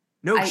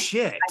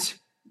 Shit.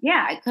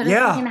 I could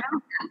have fucking had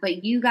that.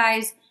 But you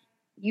guys,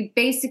 you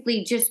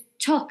basically just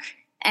took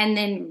and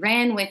then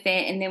ran with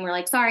it. And then we're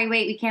like, sorry,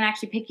 wait, we can't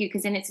actually pick you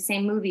because then it's the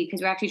same movie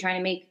because we're actually trying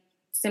to make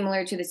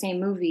similar to the same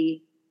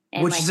movie.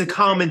 And which is a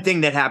common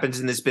thing that happens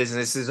in this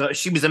business is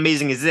she was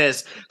amazing as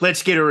this.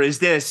 Let's get her as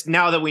this.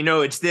 Now that we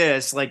know it's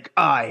this, like,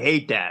 I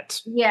hate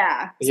that.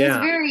 Yeah.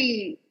 So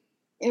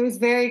it was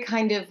very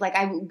kind of like,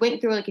 I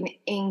went through like an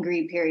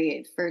angry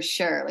period for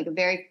sure. Like a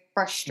very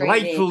frustrated.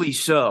 Rightfully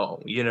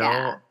so,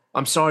 Yeah.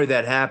 I'm sorry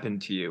that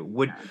happened to you.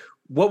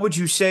 What would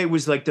you say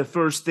was like the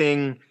first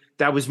thing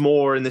that was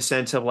more in the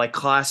sense of like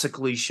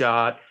classically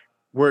shot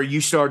where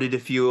you started to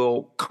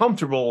feel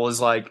comfortable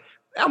as like,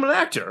 I'm an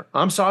actor.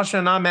 I'm Sasha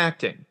and I'm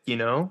acting,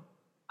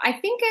 I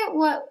think it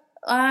was,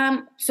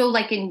 so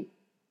like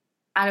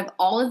out of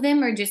all of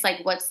them or just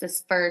like, what's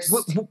this first?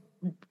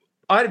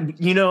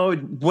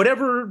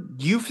 Whatever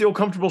you feel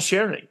comfortable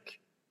sharing.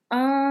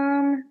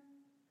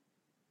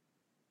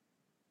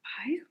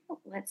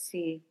 Let's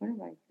see. What have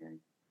I done?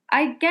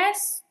 I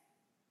guess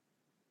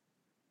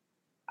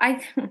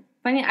I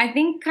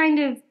think kind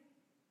of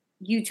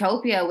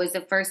Utopia was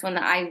the first one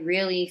that I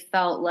really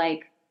felt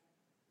like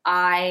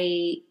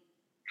I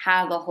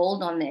have a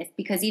hold on this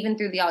because even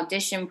through the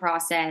audition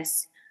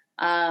process,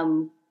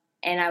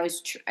 and I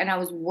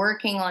was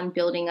working on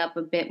building up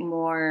a bit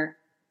more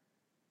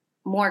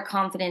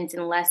confidence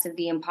and less of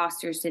the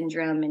imposter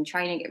syndrome, and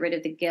trying to get rid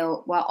of the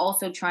guilt while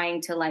also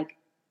trying to like,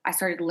 I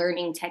started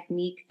learning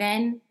technique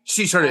then.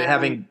 She started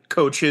having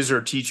coaches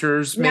or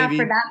teachers, maybe?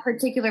 Yeah, for that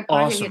particular project,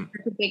 we had Awesome.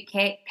 such a big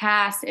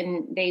cast,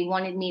 and they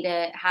wanted me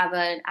to have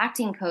an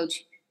acting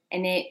coach.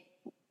 And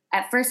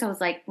at first I was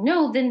like,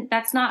 no, then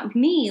that's not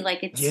me.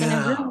 Like, it's going to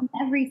Yeah. ruin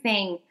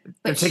everything.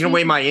 They're But taking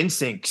away my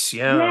instincts.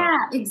 Yeah. yeah,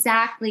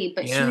 exactly.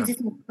 But she Yeah. was this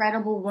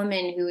incredible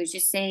woman who was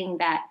just saying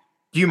that.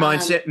 Do you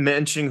mind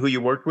mentioning who you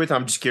worked with?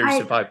 I'm just curious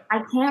if I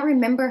can't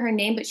remember her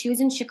name, but she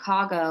was in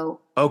Chicago.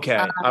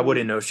 Okay. I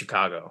wouldn't know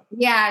Chicago.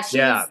 Yeah, she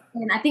Yeah. was,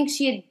 and I think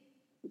she had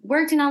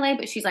worked in LA,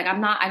 but she's like, I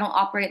don't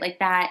operate like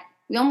that.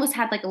 We almost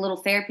had like a little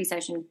therapy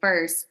session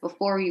first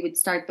before we would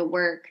start the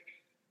work.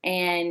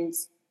 And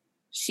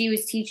she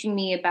was teaching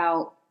me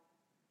about,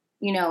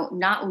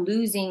 not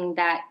losing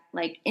that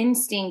like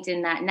instinct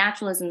and that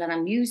naturalism that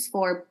I'm used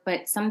for,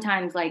 but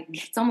sometimes like,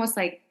 it's almost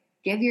like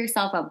give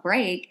yourself a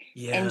break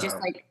and just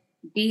like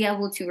be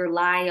able to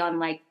rely on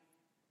like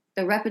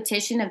the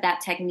repetition of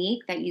that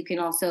technique that you can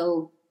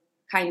also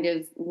kind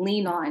of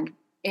lean on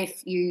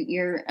if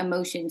your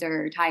emotions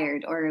are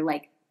tired, or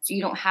like, so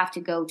you don't have to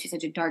go to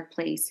such a dark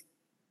place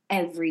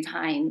every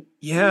time.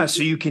 Yeah,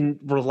 so you can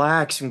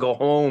relax and go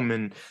home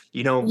and,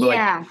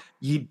 like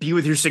you be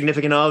with your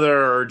significant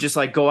other, or just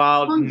like go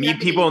out and meet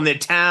people in the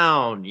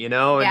town, and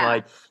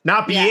like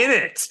not be in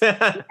it.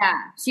 Yeah,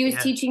 she was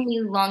teaching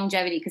me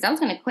longevity, because I was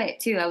going to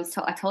quit too. I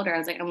told her, I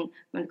was like, I'm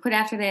going to quit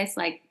after this.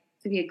 Like,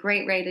 to be a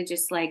great way to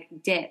just like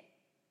dip.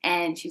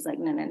 And she's like,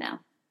 no.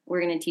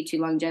 We're going to teach you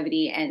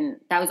longevity. And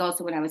that was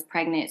also when I was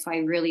pregnant. So I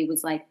really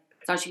was like,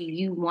 Sasha,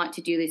 you want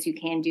to do this. You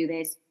can do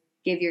this.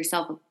 Give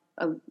yourself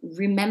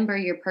remember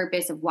your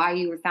purpose of why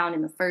you were found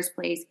in the first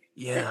place.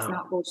 Yeah. That's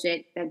not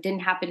bullshit. That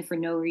didn't happen for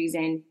no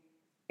reason.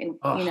 And,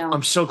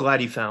 I'm so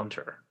glad you found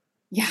her.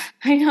 Yeah,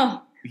 I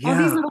know. Yeah. All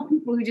these little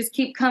people who just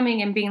keep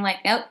coming and being like,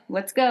 nope,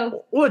 let's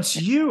go. Well, it's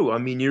you. I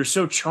mean, you're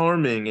so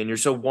charming and you're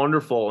so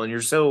wonderful and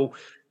you're so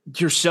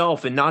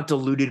yourself and not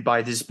diluted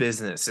by this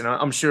business. And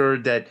I'm sure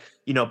that,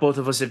 both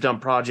of us have done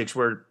projects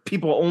where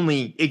people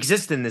only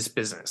exist in this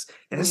business.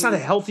 And it's not a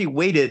healthy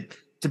way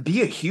to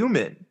be a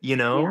human,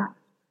 Yeah.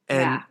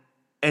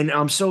 And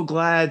I'm so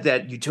glad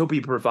that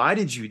Utopia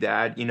provided you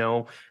that,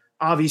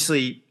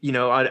 obviously,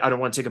 I don't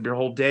want to take up your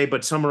whole day,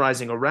 but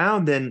summarizing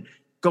around, then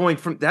going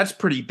from, that's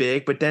pretty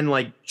big, but then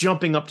like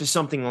jumping up to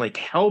something like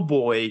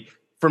Hellboy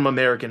from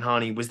American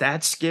Honey, was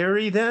that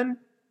scary then?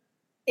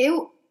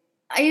 It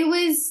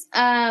was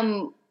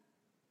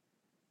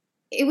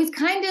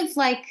kind of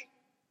like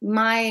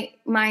my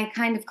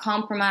kind of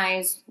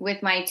compromise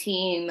with my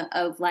team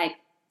of like,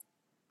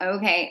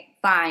 okay,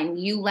 fine,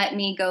 you let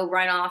me go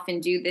run off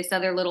and do this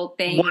other little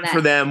thing. One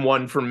for them,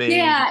 one for me.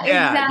 Yeah,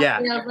 exactly. Yeah.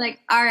 I was like,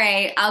 all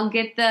right, I'll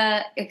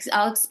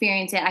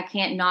experience it. I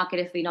can't knock it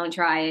if we don't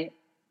try it.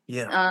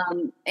 Yeah.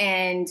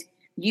 And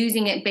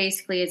using it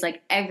basically as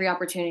like every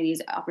opportunity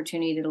is an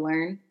opportunity to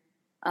learn,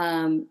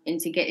 and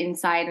to get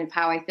inside of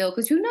how I feel.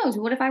 Because who knows?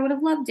 What if I would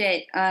have loved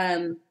it?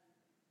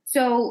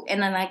 So,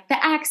 and then like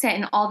the accent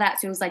and all that.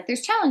 So it was like,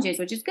 there's challenges,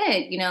 which is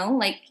good,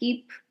 like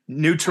keep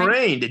new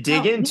terrain to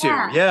dig into.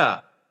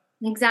 Yeah.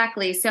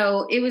 Exactly.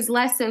 So it was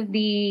less of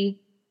the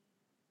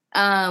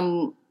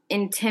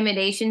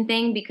intimidation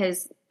thing,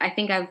 because I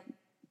think I've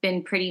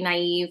been pretty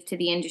naive to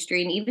the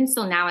industry, and even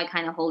still now I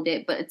kind of hold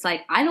it, but it's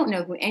like, I don't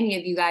know who any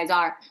of you guys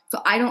are,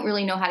 so I don't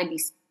really know how to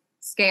be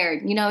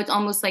scared. It's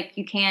almost like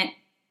you can't,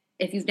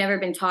 if you've never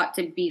been taught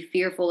to be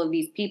fearful of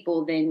these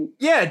people, then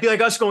it'd be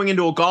like us going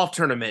into a golf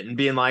tournament and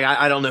being like,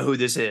 I don't know who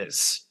this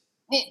is.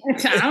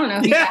 I don't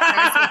know.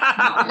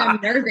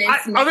 I'm nervous.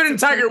 Other than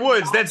Tiger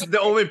Woods, that's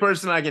the only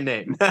person I can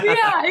name.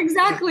 Yeah,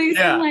 exactly.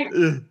 So I'm like,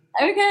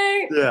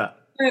 okay. Yeah.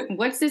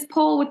 What's this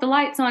pole with the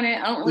lights on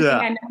it? I don't really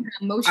think I know how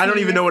emotional. I don't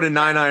even know what a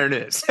 9-iron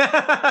is.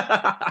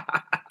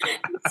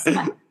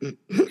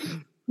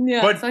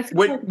 Yeah. But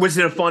was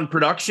it a fun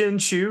production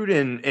shoot?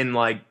 And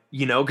like,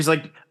 because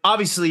like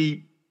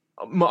obviously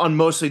on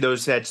mostly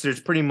those sets, there's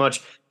pretty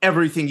much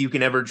everything you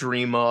can ever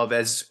dream of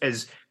as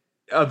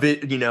a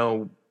bit,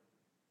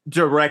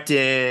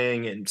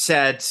 directing and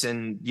sets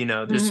and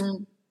just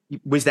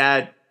was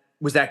that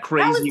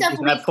crazy? That was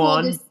definitely was that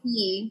fun? Cool to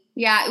see.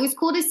 Yeah, it was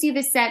cool to see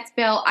the sets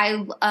built.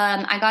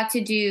 I got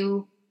to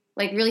do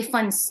like really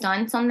fun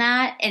stunts on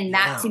that, and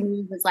that to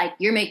me was like,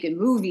 you're making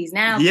movies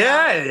now.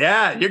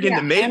 Yeah, you're getting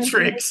the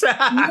Matrix.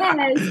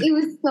 Yes, it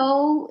was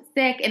so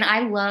sick, and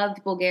I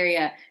loved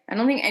Bulgaria. I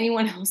don't think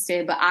anyone else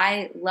did, but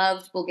I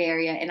loved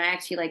Bulgaria, and I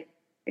actually like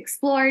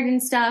explored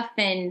and stuff.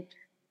 And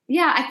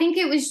yeah, I think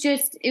it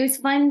was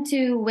fun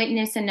to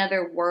witness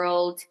another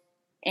world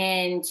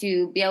and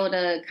to be able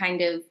to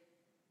kind of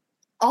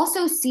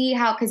also see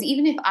how, because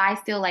even if I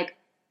feel like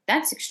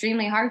that's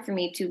extremely hard for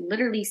me to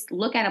literally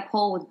look at a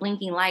pole with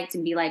blinking lights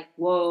and be like,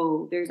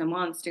 whoa, there's a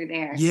monster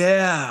there.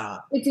 Yeah.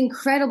 It's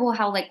incredible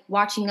how like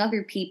watching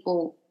other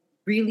people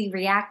really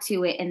react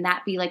to it and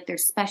that be like their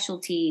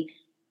specialty.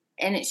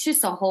 And it's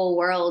just a whole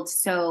world.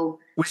 So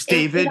was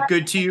David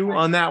good to you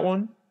on that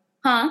one?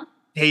 Huh?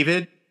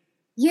 David?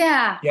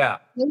 Yeah. Yeah.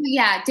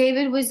 Yeah,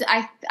 David was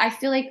I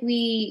feel like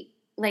we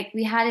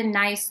had a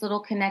nice little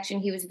connection.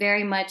 He was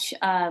very much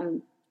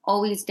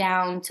always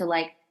down to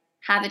like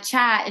have a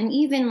chat, and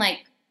even like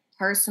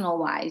personal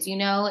wise, you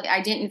know,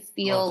 I didn't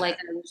feel Love like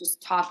that. I was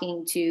just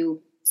talking to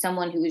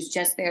someone who was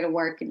just there to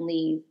work and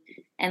leave.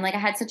 And like I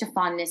had such a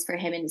fondness for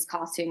him and his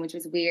costume, which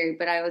was weird,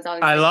 but I was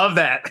always I like, love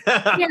that.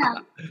 yeah,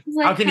 it was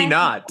How like can he kind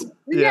not? of,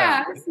 Yeah.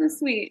 yeah, it's so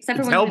sweet. Except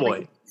for It's when he would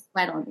like Hellboy.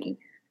 sweat on me.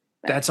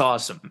 But That's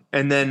awesome.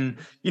 And then,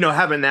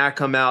 having that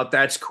come out,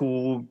 that's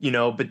cool,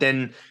 but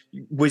then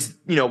was,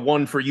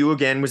 one for you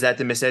again, was that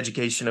The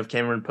Miseducation of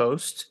Cameron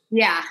Post?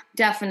 yeah,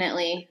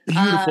 definitely.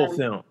 Beautiful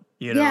film,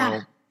 Yeah,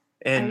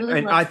 I And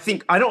really love I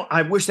think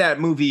I wish that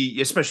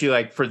movie, especially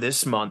like for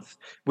this month,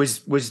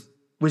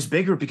 was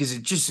bigger because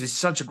it just is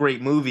such a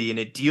great movie and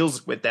it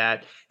deals with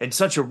that in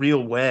such a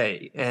real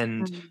way.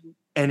 it.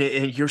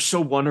 And you're so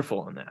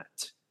wonderful in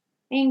that.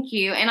 Thank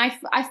you. And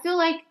I feel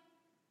like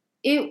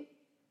it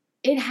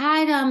it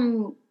had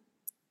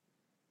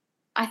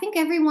I think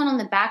everyone on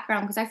the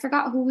background, because I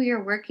forgot who we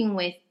were working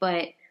with,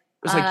 but It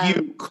was like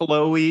you, um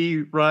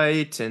Chloe,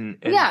 right? And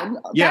yeah,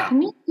 that yeah.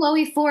 me,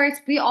 Chloe,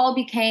 Forrest, we all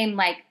became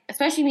like,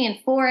 especially me and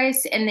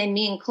Forrest, and then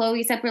me and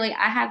Chloe separately.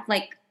 I have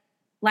like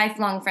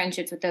lifelong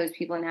friendships with those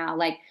people now.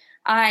 Like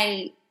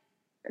I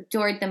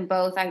adored them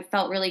both. I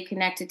felt really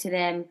connected to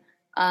them.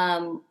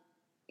 Um,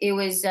 it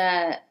was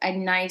a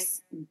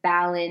nice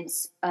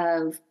balance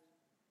of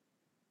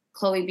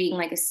Chloe being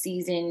like a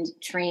seasoned,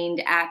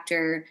 trained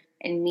actor,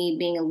 and me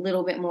being a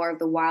little bit more of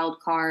the wild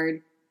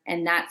card.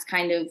 And that's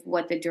kind of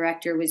what the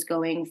director was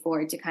going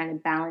for to kind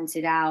of balance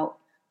it out.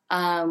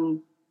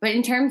 But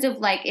in terms of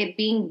like it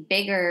being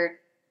bigger,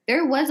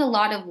 there was a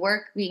lot of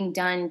work being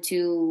done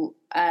to,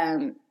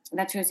 that's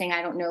what I'm saying.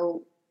 I don't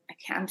know.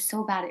 I'm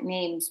so bad at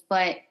names,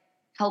 but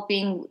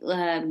helping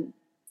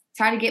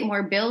try to get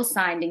more bills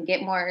signed and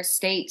get more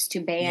states to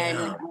ban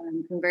Yeah.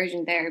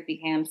 conversion therapy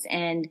camps.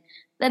 And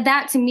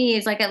that to me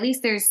is like, at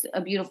least there's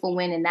a beautiful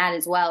win in that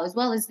as well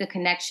as the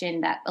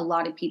connection that a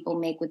lot of people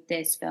make with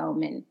this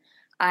film. And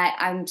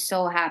I'm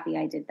so happy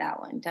I did that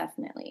one.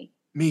 Definitely.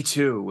 Me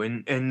too.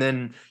 And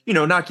then,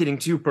 not getting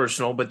too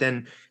personal, but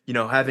then,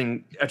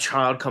 having a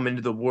child come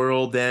into the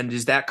world, then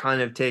does that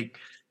kind of take,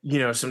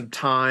 some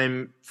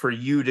time for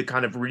you to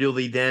kind of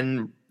really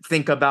then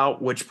think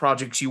about which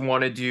projects you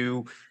want to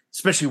do,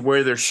 especially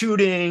where they're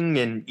shooting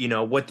and,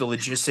 what the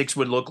logistics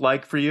would look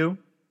like for you?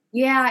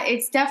 Yeah,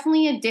 it's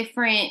definitely a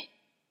different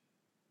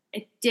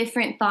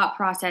thought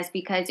process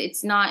because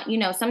it's not,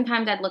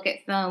 sometimes I'd look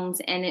at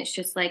films and it's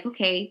just like,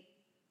 okay,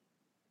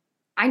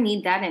 I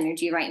need that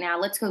energy right now.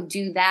 Let's go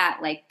do that.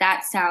 Like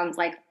that sounds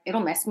like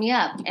it'll mess me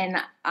up. And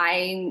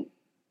I'm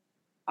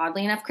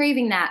oddly enough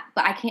craving that,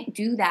 but I can't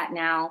do that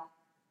now.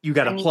 You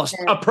got I need a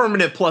to,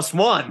 permanent plus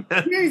one.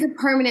 here's a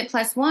permanent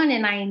plus one.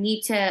 And I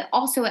need to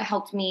also, it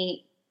helped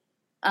me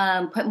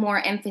put more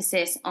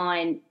emphasis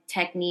on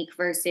technique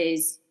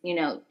versus,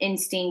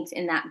 instinct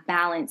and that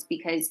balance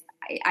because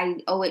I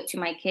owe it to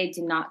my kid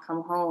to not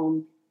come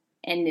home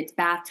and it's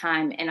bath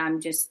time and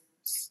I'm just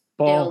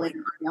still in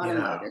Balling.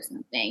 Ariana mode Yeah. or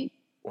something.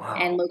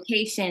 And Wow.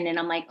 location. And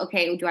I'm like,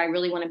 okay, do I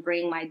really want to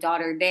bring my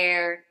daughter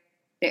there?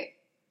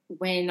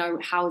 When or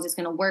how is this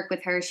going to work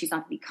with her? She's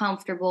not going to be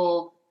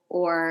comfortable.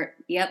 Or,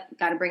 yep,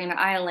 got to bring her to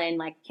Island.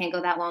 Like, can't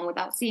go that long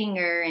without seeing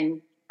her.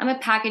 And I'm a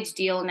package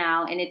deal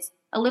now. And it's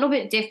a little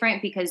bit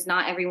different because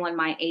not everyone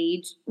my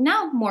age,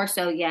 now more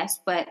so, yes,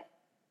 but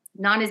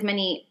not as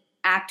many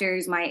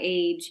actors my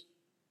age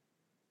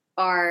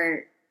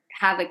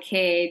have a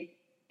kid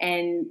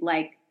and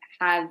like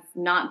have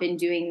not been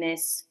doing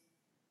this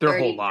Their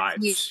whole 30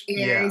 lives.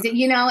 Yeah. years.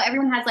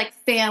 Everyone has like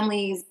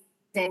families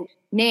and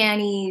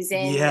nannies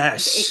and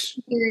Yes.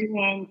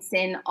 experience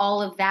and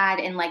all of that.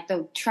 And like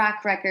the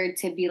track record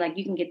to be like,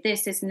 you can get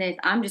this, this, and this.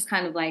 I'm just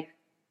kind of like,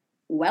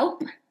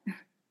 welp,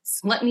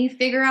 let me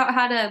figure out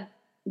how to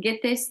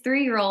get this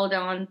 3-year-old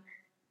on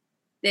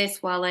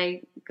this while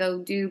I go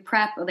do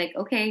prep. Like,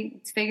 okay,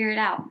 let's figure it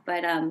out.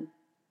 But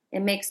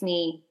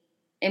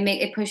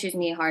it pushes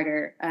me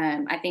harder.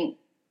 I think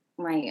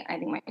my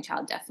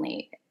child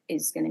definitely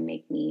is going to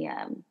make me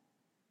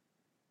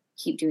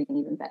keep doing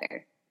even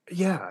better.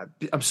 Yeah,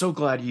 I'm so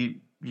glad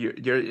you're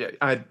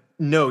I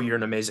know you're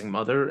an amazing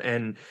mother,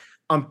 and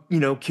I'm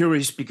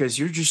curious because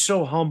you're just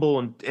so humble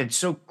and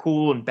so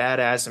cool and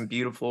badass and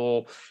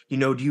beautiful.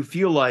 Do you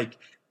feel like,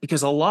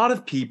 because a lot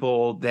of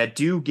people that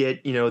do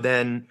get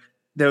then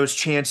those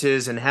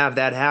chances and have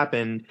that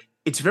happen,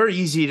 it's very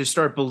easy to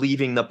start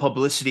believing the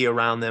publicity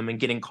around them and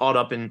getting caught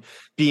up in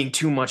being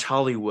too much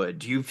Hollywood.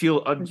 Do you feel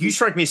you Mhm.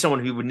 strike me as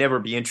someone who would never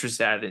be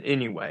interested in it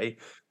anyway,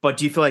 but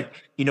do you feel like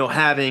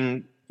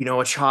having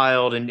a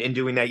child and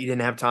doing that, you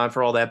didn't have time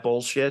for all that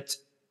bullshit?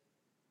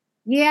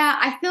 Yeah,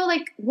 I feel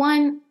like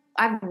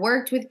I've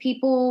worked with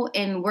people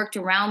and worked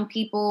around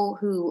people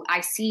who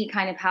I see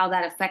kind of how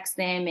that affects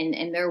them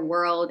and their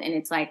world. And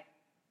it's like,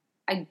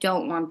 I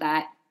don't want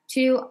that.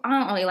 Two, I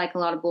don't really like a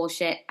lot of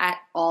bullshit at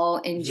all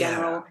in Yeah.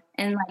 general.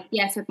 And like,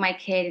 yes, with my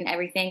kid and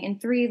everything.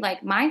 And three,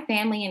 like my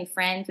family and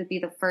friends would be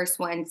the first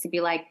ones to be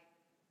like,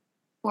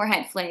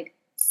 forehead flick,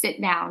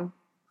 sit down,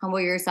 humble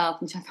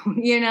yourself, and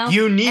you know?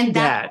 You need And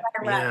that's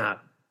that. what I love.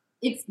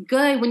 Yeah. It's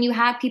good when you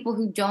have people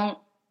who don't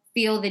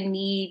feel the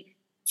need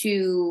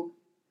to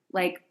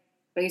like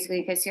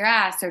basically kiss your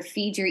ass or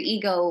feed your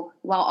ego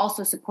while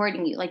also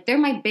supporting you. Like they're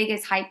my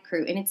biggest hype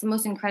crew, and it's the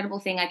most incredible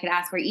thing I could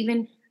ask for.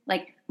 Even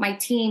like my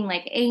team,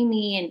 like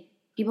Amy and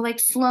people like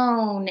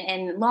Sloan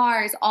and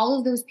Lars, all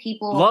of those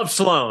people. Love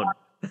Sloan.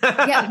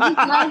 Yeah, we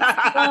love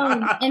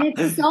Sloan, and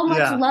it's so much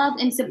Yeah. love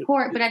and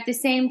support. But at the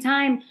same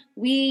time,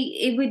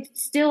 it would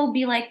still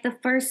be like the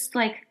first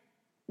like,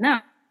 no,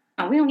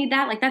 we don't need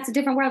that. Like that's a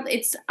different world.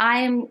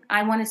 I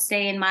want to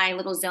stay in my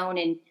little zone,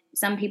 and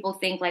some people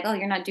think like, oh,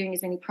 you're not doing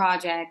as many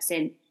projects,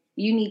 and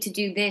you need to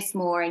do this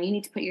more, and you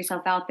need to put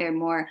yourself out there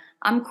more.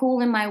 I'm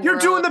cool in my world. You're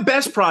doing the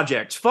best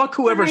projects. Fuck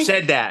whoever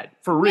said that.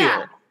 For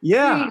real.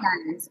 Yeah.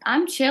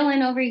 I'm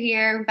chilling over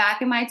here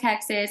back in my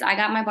Texas. I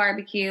got my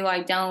barbecue.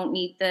 I don't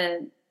need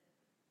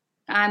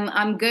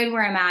I'm good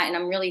where I'm at, and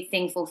I'm really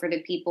thankful for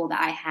the people that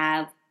I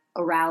have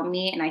around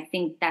me. And I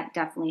think that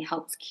definitely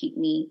helps keep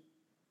me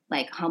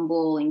like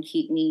humble and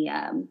keep me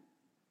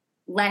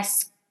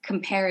less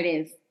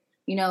comparative,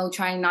 you know,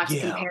 trying not to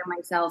compare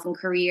myself in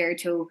career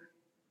to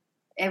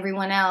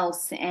everyone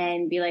else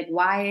and be like,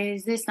 why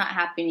is this not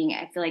happening?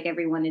 I feel like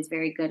everyone is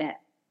very good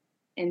at,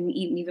 and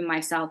even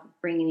myself,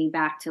 bringing me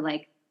back to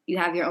like, you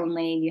have your own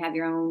lane, you have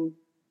your own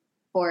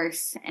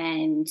course,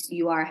 and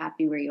you are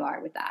happy where you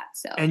are with that.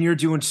 So, and you're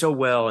doing so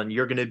well, and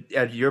you're gonna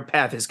your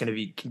path is gonna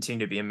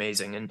continue to be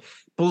amazing. And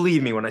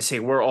believe me when I say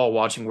we're all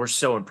watching, we're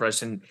so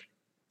impressed, and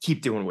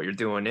keep doing what you're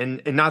doing.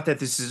 And not that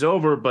this is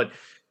over, but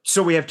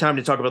so we have time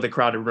to talk about the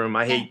crowded room.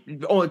 I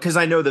hate only because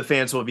I know the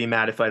fans will be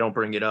mad if I don't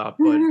bring it up,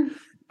 but.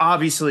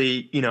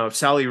 Obviously, you know,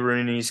 Sally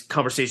Rooney's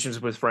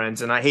Conversations with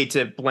Friends, and I hate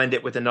to blend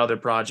it with another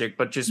project,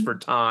 but just for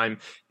time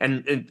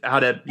and how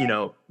to, you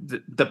know,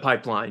 the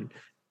pipeline.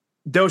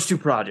 Those two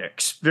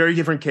projects, very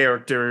different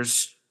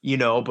characters, you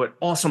know, but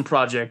awesome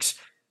projects.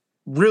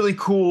 Really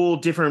cool,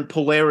 different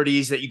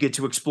polarities that you get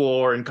to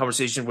explore in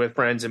Conversation with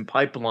Friends and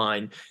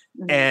Pipeline,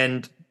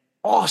 and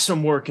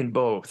awesome work in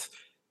both.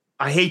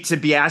 I hate to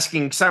be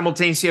asking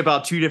simultaneously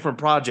about two different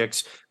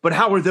projects, but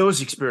how were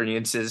those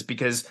experiences?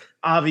 Because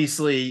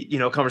obviously, you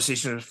know,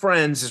 Conversations with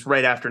Friends is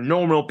right after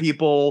Normal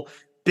People,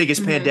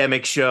 biggest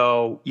pandemic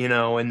show, you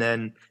know, and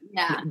then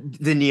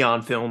the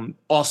Neon film,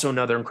 also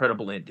another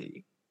incredible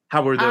indie.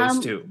 How were those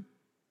two?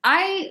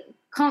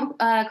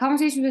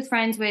 Conversations with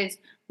Friends was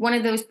one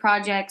of those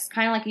projects,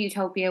 kind of like a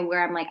utopia,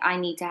 where I'm like, I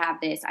need to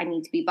have this. I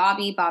need to be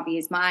Bobby. Bobby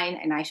is mine,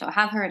 and I shall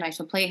have her, and I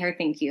shall play her.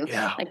 Thank you.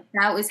 Yeah. Like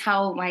that was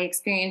how my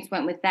experience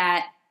went with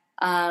that.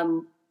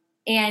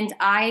 And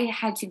I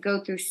had to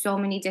go through so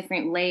many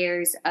different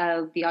layers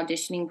of the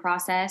auditioning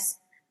process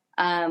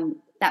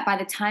that by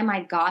the time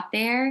I got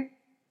there,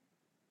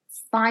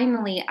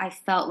 finally, I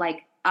felt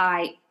like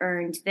I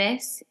earned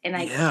this, and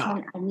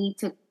I need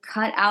to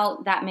cut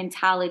out that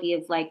mentality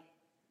of like,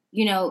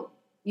 you know,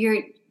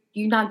 you're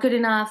not good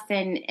enough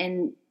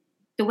and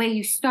the way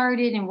you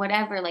started and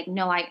whatever. Like,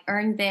 no, I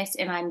earned this,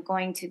 and I'm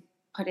going to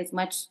put as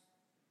much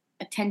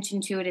attention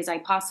to it as I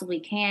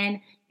possibly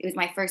can. It was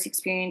my first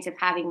experience of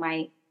having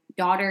my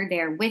daughter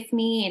there with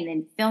me and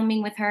then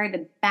filming with her,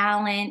 the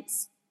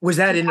balance. Was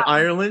that in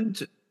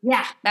Ireland?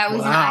 Yeah, that was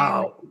in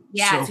Ireland.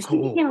 Yeah, so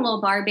cool. She became a little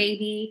bar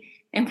baby,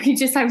 and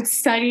I would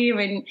study,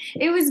 and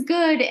it was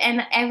good.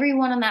 And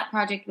everyone on that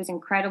project was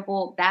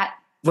incredible.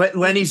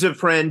 Lenny's a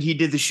friend. He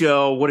did the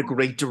show. What a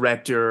great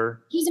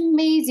director. He's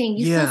amazing.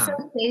 You feel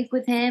so safe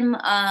with him.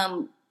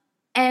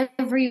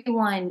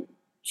 Everyone,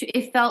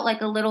 it felt like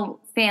a little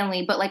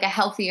family, but like a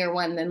healthier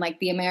one than like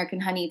the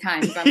American Honey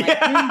times. I'm like,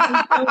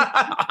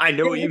 I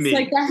know what you mean.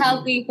 It's like a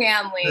healthy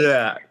family.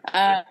 Yeah.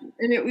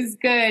 And it was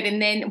good.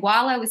 And then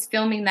while I was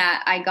filming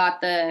that, I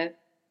got the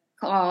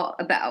call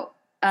about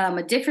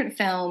a different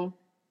film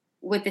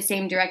with the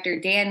same director,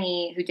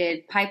 Danny, who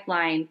did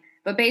Pipeline.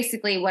 But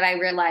basically what I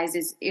realized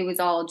is it was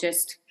all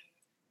just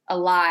a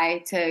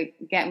lie to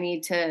get me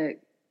to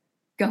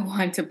go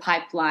on to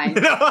Pipeline.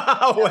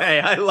 No way.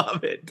 I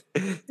love it.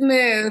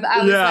 Smooth.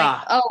 I was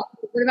like, oh,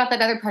 what about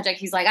that other project?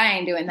 He's like, I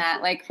ain't doing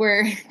that. Like,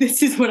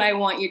 this is what I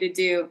want you to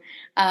do.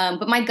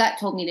 But my gut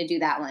told me to do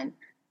that one.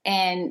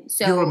 And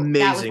so you're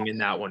amazing in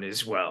that one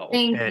as well.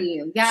 Thank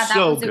you. Yeah, that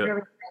was a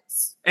really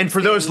nice. And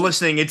for those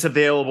listening, it's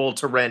available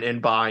to rent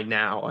and buy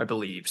now, I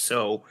believe.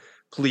 So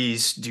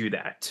please do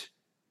that.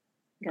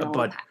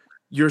 But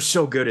you're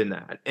so good in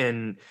that,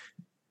 and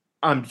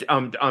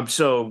I'm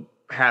so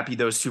happy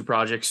those two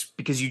projects,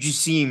 because you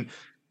seem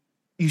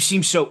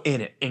so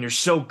in it, and you're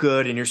so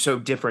good, and you're so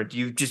different.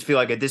 You just feel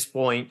like at this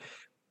point,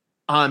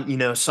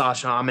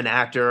 Sasha, I'm an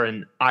actor,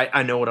 and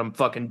I know what I'm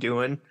fucking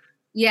doing.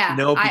 Yeah,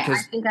 I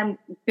think I'm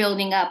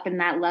building up in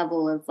that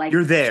level of like.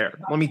 You're there.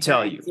 Let me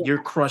tell you, you're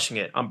crushing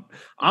it.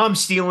 I'm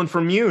stealing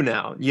from you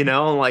now. You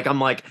know,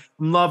 I'm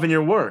loving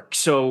your work.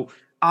 So.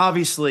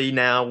 Obviously,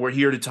 now we're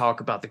here to talk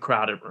about the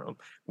crowded room,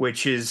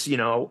 which is, you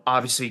know,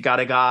 obviously got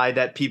a guy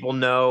that people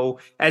know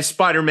as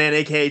Spider-Man,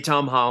 aka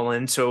Tom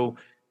Holland. So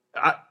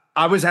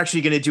I was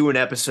actually going to do an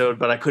episode,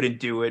 but I couldn't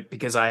do it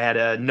because I had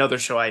another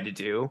show I had to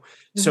do.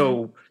 Hmm.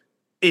 So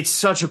it's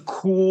such a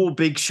cool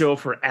big show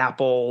for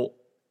Apple.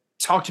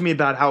 Talk to me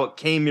about how it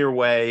came your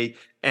way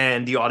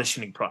and the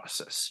auditioning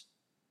process.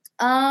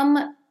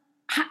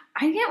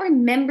 I can't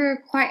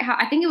remember quite how.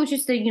 I think it was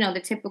just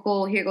the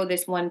typical here go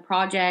this one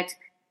project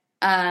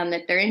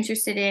that they're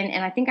interested in,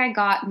 and I think I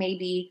got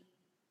maybe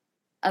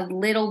a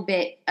little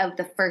bit of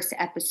the first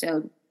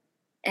episode,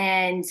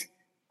 and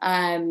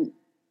um,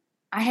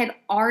 I had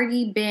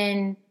already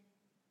been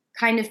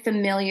kind of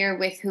familiar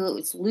with who it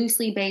was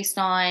loosely based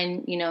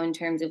on, in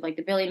terms of like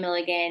the Billy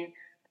Milligan.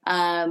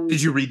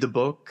 Did you read the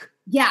book?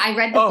 Yeah, I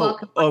read the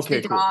book, Oh, watched the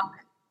okay, cool. doc,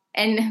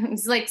 and it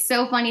was like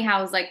so funny how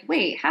I was like,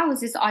 wait, how is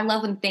this? I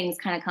love when things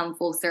kind of come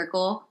full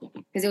circle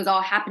because it was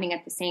all happening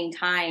at the same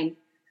time.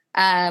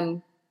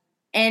 Um,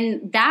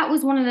 and that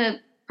was one of the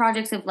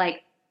projects of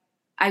like,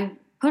 I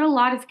put a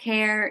lot of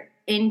care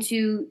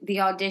into the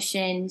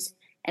auditions,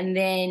 and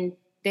then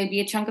there'd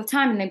be a chunk of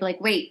time and they'd be like,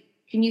 wait,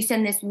 can you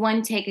send this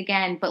one take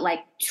again, but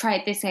like try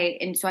it this way?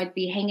 And so I'd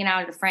be hanging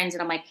out with friends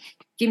and I'm like,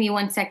 give me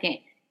 1 second,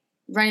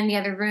 run in the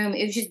other room.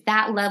 It was just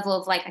that level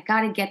of like, I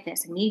got to get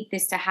this. I need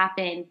this to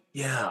happen.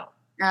 Yeah.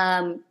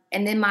 And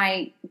then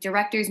my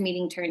director's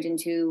meeting turned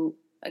into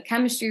a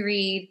chemistry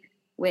read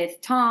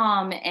with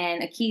Tom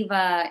and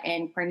Akiva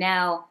and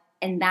Cornell.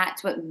 And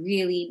that's what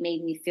really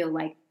made me feel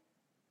like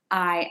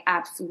I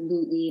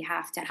absolutely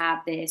have to have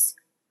this.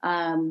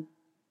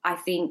 I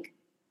think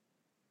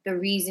the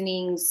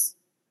reasonings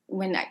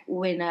when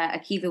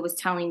Akiva was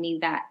telling me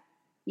that,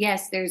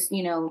 yes, there's,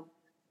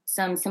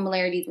 some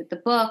similarities with the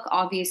book,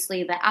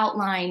 obviously the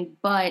outline,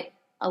 but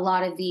a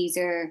lot of these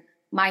are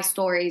my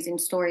stories and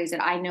stories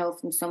that I know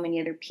from so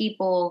many other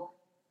people.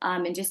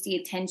 And just the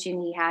attention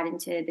he had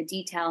into the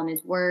detail in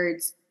his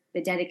words,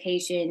 the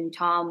dedication.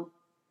 Tom,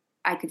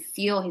 I could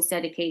feel his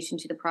dedication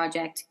to the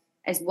project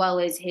as well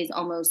as his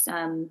almost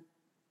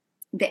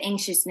the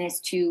anxiousness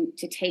to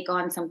take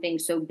on something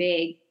so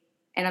big.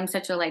 And I'm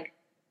such a like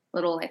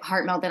little like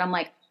heart melt that I'm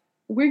like,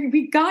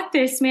 we got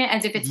this, man,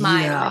 as if it's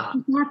mine. I'm like,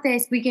 Yeah. we got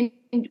this. We can,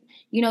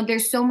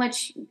 there's so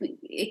much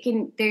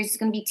there's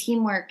going to be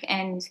teamwork,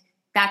 and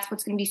that's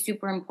what's going to be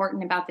super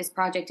important about this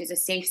project is a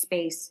safe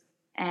space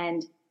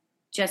and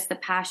just the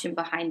passion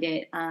behind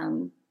it.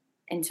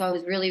 And so I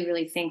was really,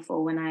 really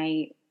thankful when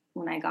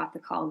I got the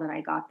call that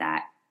I got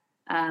that.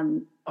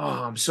 Um,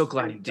 Oh, I'm so I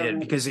glad was you so did ready.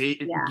 because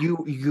Yeah.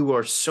 you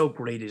are so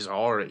great as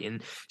Ari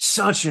and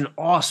such an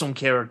awesome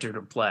character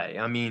to play.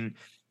 I mean,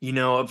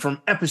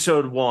 from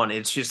episode one,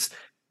 it's just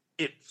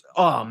it.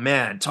 Oh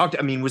man,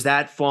 I mean, was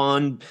that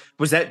fun?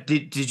 Was that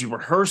did you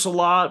rehearse a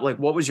lot? Like,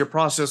 what was your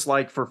process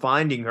like for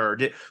finding her?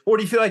 Or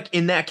do you feel like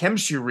in that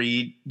chemistry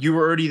read you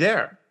were already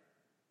there?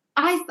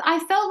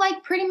 I felt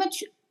like pretty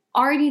much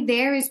already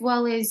there as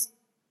well as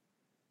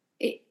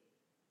it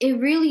it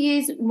really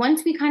is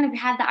once we kind of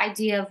had the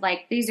idea of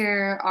like these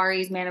are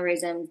Ari's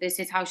mannerisms, this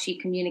is how she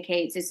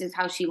communicates, this is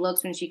how she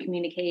looks when she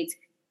communicates.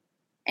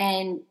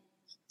 And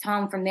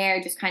Tom from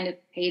there just kind of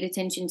paid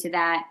attention to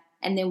that.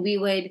 And then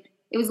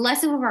it was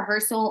less of a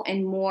rehearsal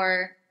and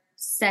more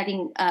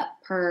setting up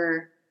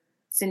her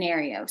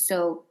scenario.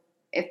 So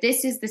if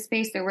this is the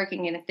space they're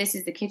working in, if this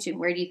is the kitchen,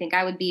 where do you think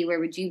I would be? Where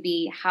would you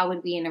be? How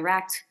would we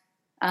interact?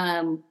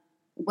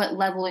 What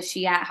level is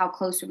she at? How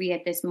close are we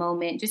at this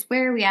moment? Just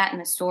where are we at in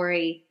the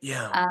story?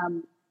 Yeah.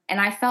 And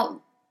I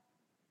felt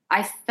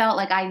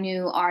like I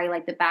knew Ari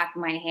like the back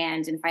of my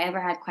hand. And if I ever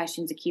had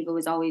questions, Akiva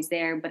was always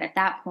there. But at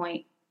that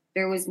point,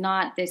 there was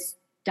not this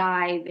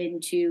dive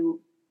into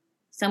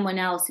someone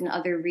else and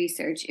other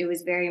research. It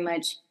was very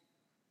much,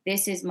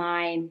 this is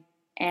mine.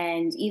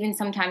 And even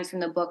sometimes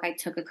from the book, I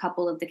took a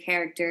couple of the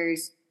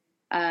characters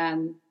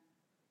um,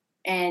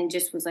 and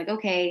just was like,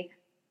 okay,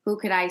 who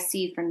could I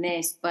see from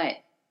this? But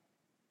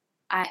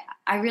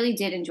I really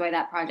did enjoy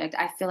that project.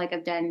 I feel like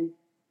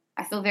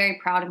I feel very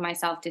proud of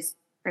myself just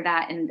for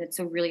that. And it's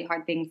a really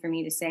hard thing for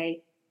me to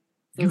say.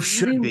 You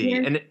So should be,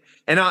 weird, and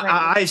but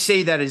I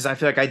say that as I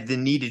feel like I the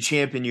need to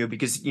champion you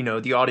because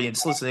the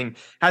audience listening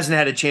hasn't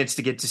had a chance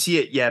to get to see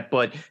it yet,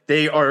 but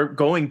they are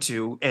going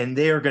to, and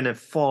they are going to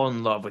fall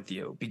in love with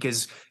you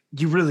because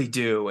you really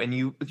do,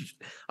 and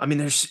I mean,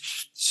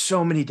 there's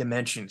so many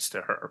dimensions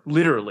to her,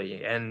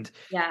 literally, and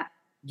yeah.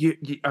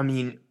 I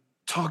mean,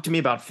 talk to me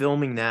about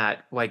filming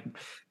that, like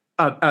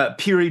a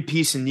period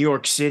piece in New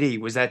York City.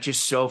 Was that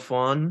just so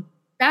fun?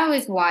 That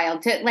was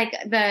wild. To like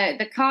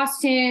the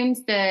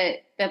costumes, the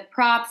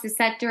props, the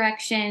set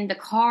direction, the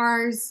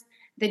cars,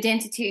 the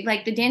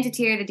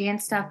dentiteer, the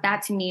dance stuff.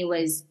 That to me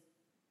was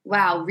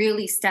wow,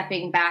 really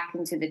stepping back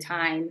into the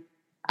time.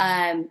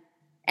 Um,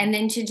 and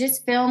then to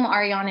just film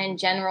Ariana in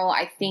general,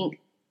 I think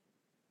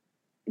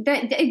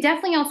that it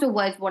definitely also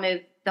was one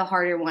of the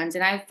harder ones,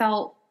 and I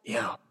felt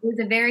Yeah. it was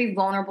a very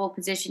vulnerable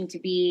position to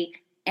be.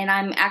 And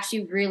I'm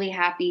actually really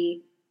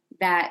happy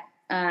that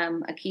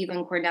Akiva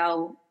and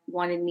Cordell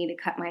wanted me to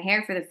cut my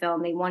hair for the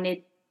film. They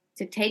wanted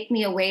to take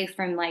me away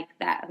from like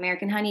that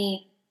American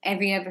Honey,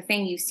 every other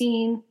thing you've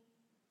seen,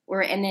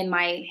 and then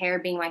my hair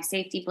being my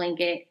safety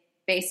blanket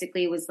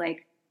basically was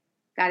like,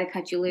 got to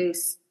cut you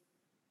loose.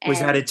 Was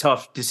that And a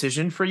tough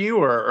decision for you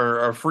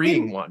or a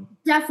freeing one?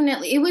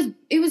 definitely, it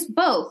was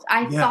both.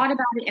 I Yeah. thought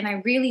about it and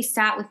I really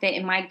sat with it,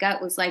 and my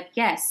gut was like,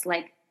 yes,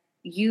 like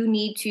you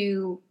need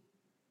to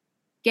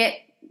get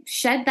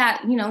shed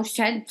that,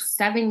 shed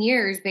 7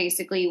 years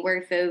basically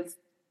worth of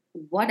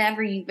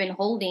whatever you've been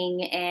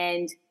holding,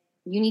 and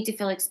you need to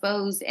feel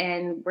exposed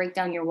and break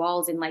down your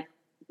walls and like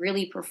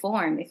really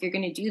perform. If you're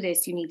going to do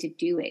this, you need to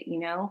do it,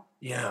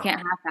 Yeah. can't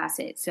half-ass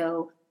it.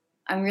 So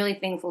I'm really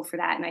thankful for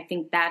that. And I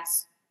think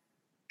that's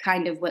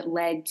kind of what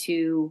led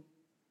to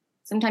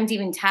sometimes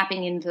even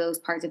tapping into those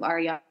parts of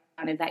Ariana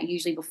that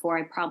usually before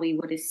I probably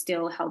would have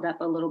still held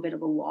up a little bit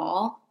of a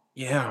wall.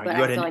 Yeah. But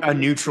You I had feel like a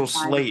neutral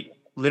slate,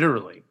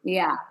 literally.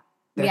 yeah,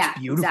 That's yeah,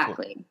 beautiful.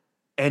 exactly.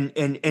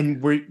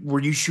 And were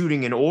you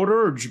shooting in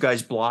order or did you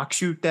guys block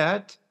shoot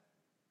that?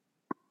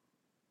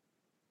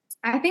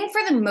 I think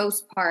for the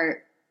most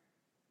part,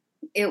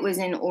 it was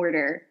in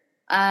order.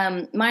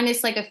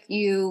 Minus like a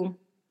few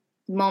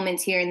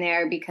moments here and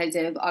there because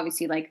of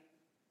obviously like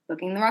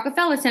booking the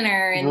Rockefeller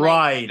Center and like,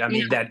 Right. I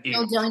mean that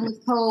still is dealing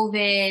with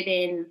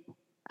COVID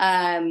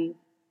and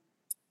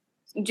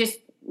just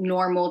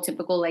normal,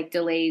 typical like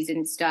delays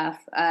and stuff.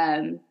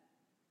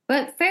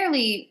 But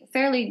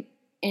fairly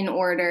in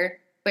order.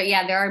 But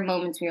yeah, there are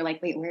moments where you're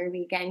like, wait, where are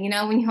we again?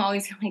 When you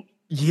always are like,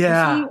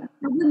 yeah.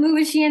 what mood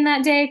was she in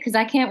that day? Because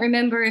I can't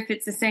remember if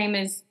it's the same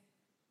as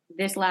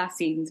this last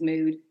season's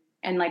mood.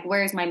 And like,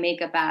 where's my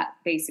makeup at?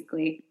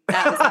 Basically,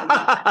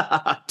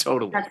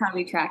 Totally. that's how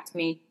he tracked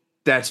me.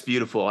 That's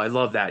beautiful. I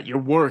love that. Your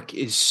work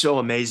is so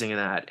amazing in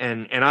that.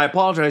 And I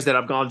apologize that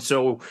I've gone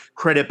so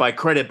credit by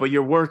credit, but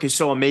your work is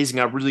so amazing.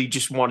 I really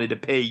just wanted to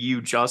pay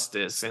you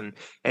justice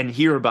and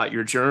hear about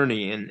your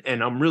journey.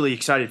 And I'm really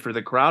excited for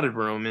the crowded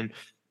room. And,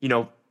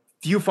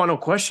 few final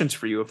questions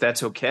for you, if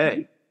that's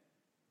okay.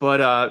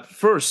 But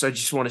first, I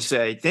just want to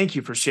say thank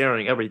you for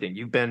sharing everything.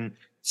 You've been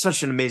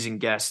such an amazing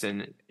guest,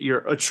 and you're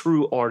a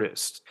true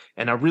artist.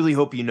 And I really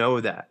hope you know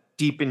that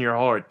deep in your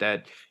heart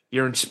that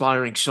you're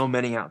inspiring so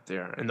many out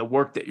there, and the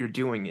work that you're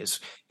doing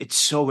it's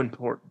so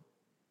important.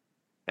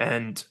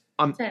 And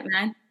That's it,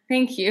 man.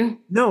 Thank you.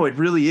 no, it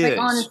really Like is.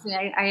 honestly,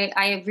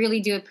 I really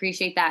do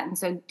appreciate that. And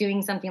so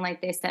doing something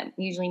like this that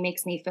usually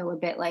makes me feel a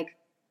bit like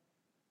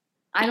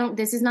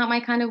this is not my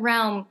kind of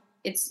realm.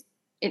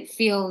 It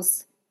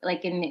feels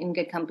like in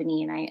good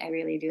company, and I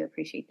really do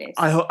appreciate this.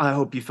 I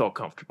hope you felt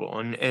comfortable,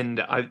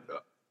 and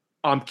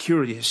I'm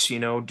curious,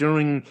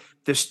 during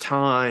this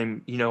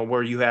time,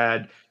 where you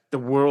had the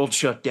world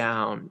shut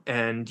down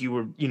and you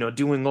were,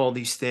 doing all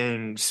these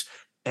things.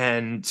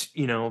 And,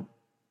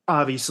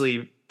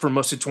 obviously for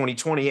most of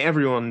 2020,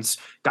 everyone's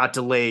got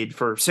delayed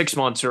for 6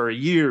 months or a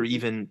year,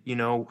 even,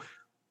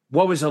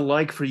 what was it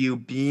like for you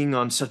being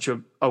on such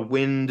a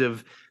wind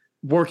of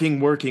working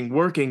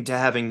to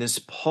having this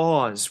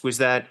pause? Was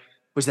that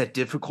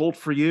difficult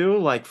for you?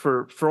 Like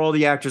for all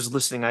the actors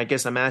listening, I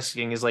guess I'm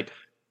asking is like,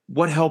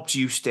 what helped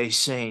you stay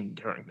sane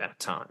during that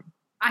time?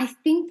 I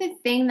think the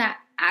thing that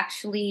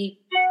actually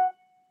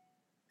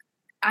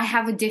I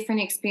have a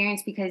different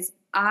experience because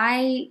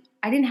I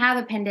didn't have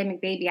a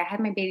pandemic baby. I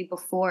had my baby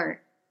before.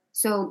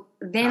 So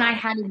then I Got it.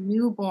 had a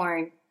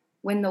newborn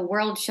when the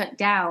world shut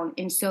down.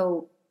 And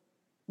so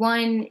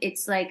one,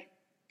 it's like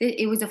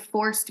it was a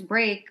forced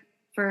break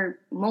for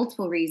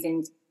multiple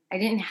reasons. I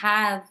didn't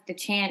have the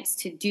chance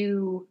to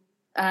do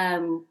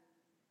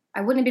I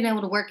wouldn't have been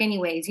able to work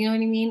anyways, you know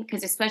what I mean?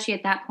 Because especially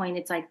at that point,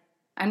 it's like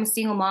I'm a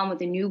single mom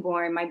with a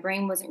newborn. My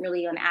brain wasn't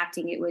really on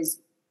acting. It was,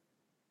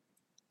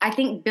 I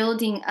think,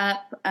 building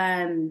up,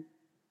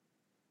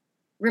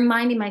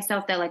 reminding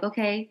myself that, like,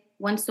 okay,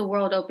 once the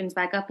world opens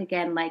back up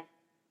again, like,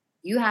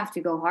 you have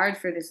to go hard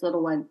for this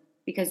little one.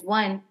 Because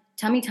one,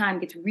 tummy time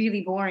gets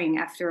really boring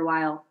after a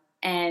while.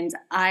 And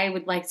I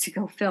would like to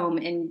go film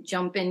and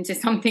jump into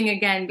something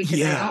again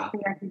because I Yeah. don't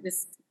think I can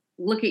just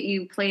look at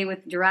you play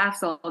with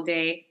giraffes all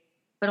day.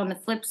 But on the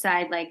flip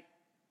side, like,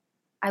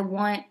 I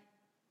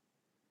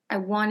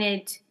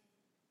wanted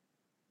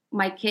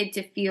my kid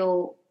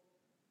to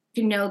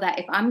know that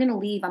if I'm going to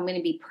leave, I'm going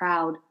to be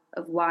proud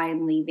of why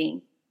I'm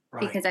leaving.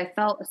 Right. Because I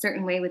felt a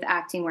certain way with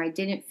acting where I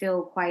didn't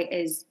feel quite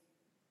as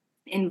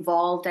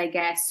involved, I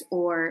guess,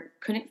 or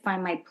couldn't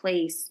find my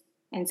place.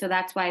 And so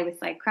that's why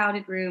with like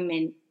Crowded Room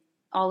and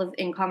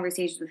in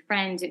conversations with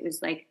friends, it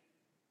was like,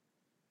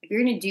 if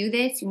you're going to do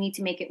this, you need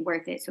to make it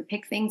worth it. So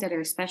pick things that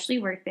are especially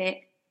worth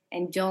it,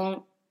 and if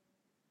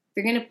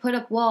you're going to put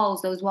up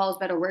walls, those walls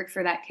better work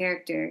for that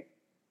character.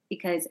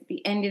 Because at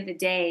the end of the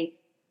day,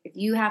 if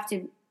you have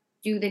to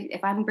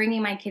if I'm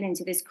bringing my kid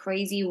into this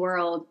crazy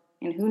world,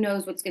 and who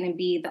knows what's going to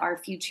be our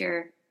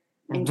future.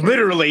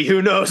 Literally,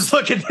 who knows?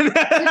 Look at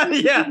that.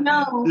 Yeah.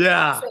 No.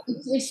 Yeah. So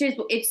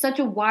it's such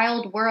a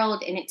wild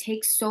world, and it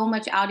takes so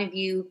much out of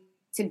you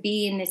to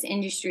be in this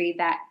industry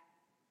that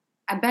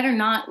I better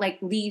not like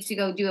leave to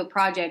go do a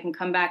project and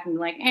come back and be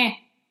like,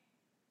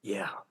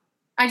 Yeah.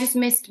 I just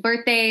missed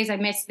birthdays. I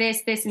missed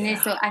this, and Yeah.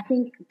 this. So I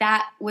think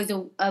that was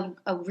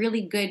a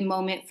really good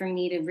moment for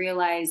me to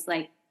realize,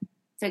 like,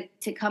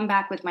 to come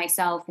back with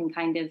myself and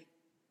kind of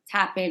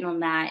tap in on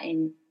that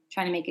and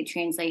try to make it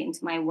translate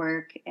into my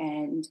work.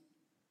 And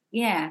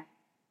Yeah,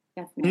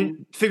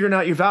 definitely. Figuring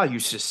out your value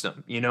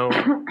system,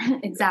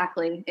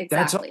 Exactly.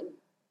 that's Exactly.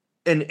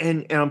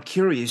 and I'm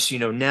curious,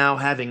 now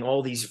having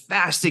all these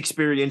vast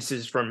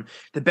experiences from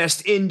the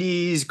best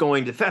indies,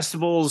 going to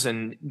festivals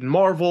and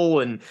Marvel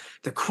and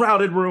the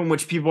crowded room,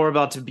 which people are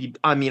about to be.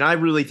 I mean, I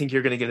really think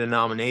you're going to get a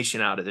nomination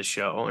out of the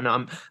show, and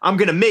I'm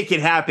going to make it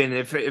happen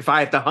if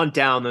I have to hunt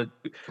down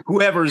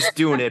whoever's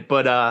doing it.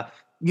 But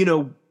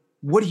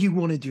what do you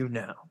want to do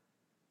now?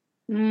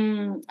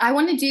 I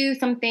want to do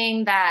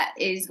something that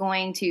is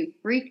going to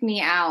freak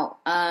me out.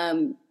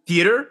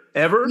 Theater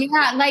ever?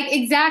 Yeah, like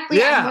exactly.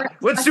 Yeah,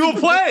 let's do a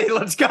play.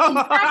 Let's go.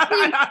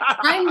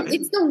 Exactly.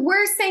 It's the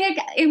worst thing.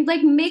 It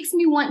like makes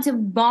me want to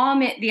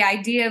vomit the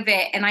idea of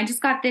it. And I just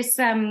got this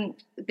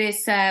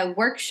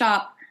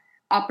workshop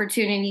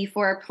opportunity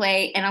for a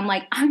play, and I'm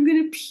like, I'm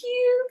gonna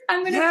puke.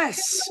 I'm gonna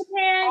Yes. puke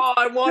my pants. Oh,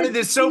 I wanted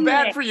this so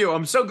bad for you.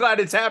 I'm so glad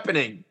it's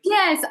happening.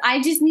 Yes,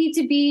 I just need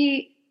to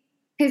be,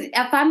 because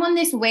if I'm on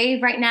this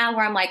wave right now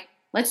where I'm like,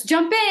 let's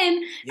jump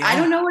in. Yeah. I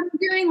don't know what I'm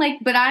doing,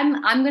 but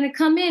I'm gonna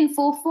come in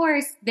full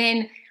force.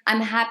 Then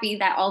I'm happy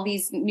that all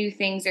these new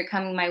things are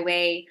coming my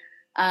way.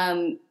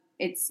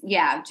 It's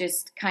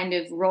just kind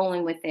of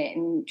rolling with it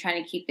and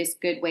trying to keep this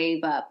good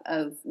wave up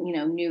of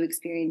new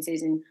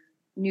experiences and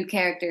new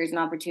characters and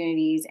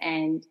opportunities,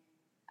 and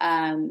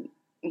that's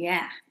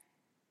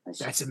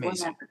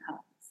amazing.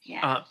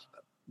 Yeah.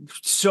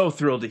 So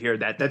thrilled to hear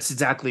that. That's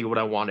exactly what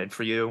I wanted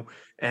for you,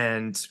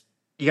 and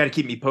you got to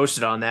keep me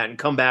posted on that and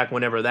come back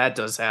whenever that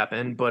does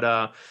happen.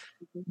 But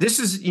this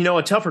is,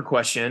 a tougher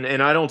question,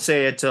 and I don't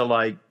say it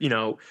to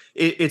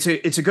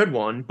it's a good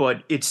one,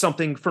 but it's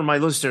something for my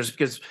listeners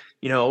because,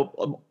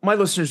 my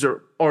listeners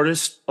are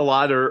artists, a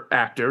lot are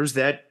actors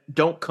that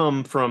don't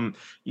come from,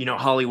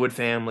 Hollywood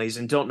families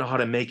and don't know how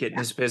to make it in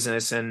this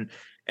business. And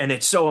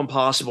it's so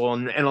impossible.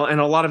 And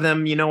a lot of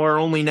them, are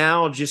only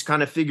now just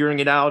kind of figuring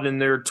it out in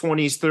their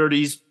 20s,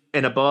 30s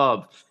and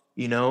above,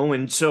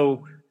 and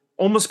so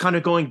almost kind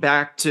of going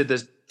back to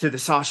the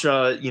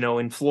Sasha,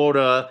 in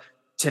Florida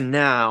to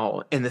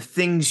now and the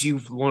things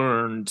you've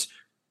learned,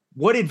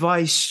 what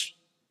advice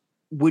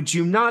would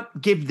you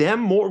not give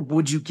them, or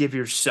would you give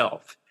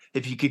yourself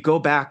if you could go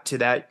back to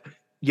that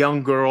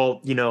young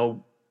girl,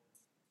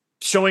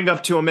 showing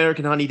up to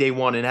American Honey Day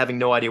 1 and having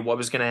no idea what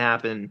was going to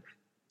happen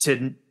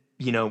to,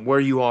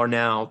 where you are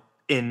now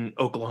in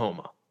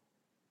Oklahoma?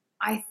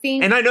 I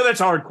think, and I know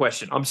that's a hard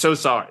question. I'm so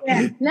sorry.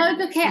 Yeah. No,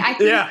 it's okay. I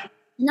think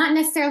not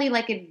necessarily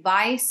like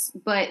advice,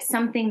 but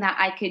something that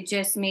I could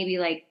just maybe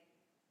like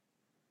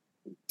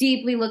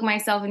deeply look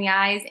myself in the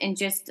eyes and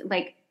just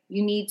like,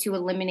 you need to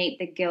eliminate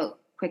the guilt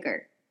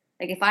quicker.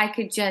 Like if I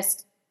could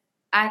just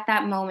at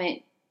that moment,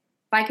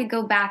 if I could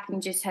go back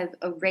and just have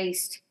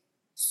erased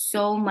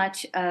so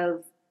much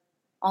of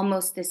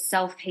almost this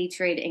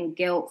self-hatred and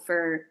guilt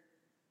for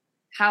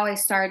how I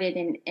started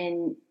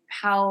and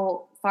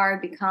how far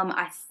I've become,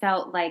 I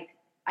felt like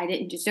I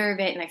didn't deserve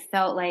it. And I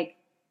felt like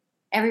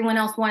everyone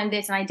else wanted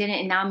this and I didn't.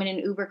 And now I'm in an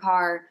Uber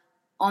car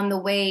on the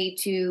way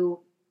to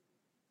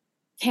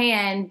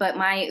Cannes, but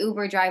my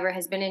Uber driver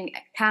has been in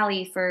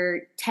Cali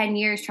for 10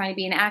 years trying to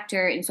be an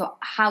actor. And so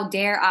how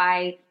dare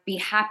I be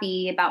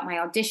happy about my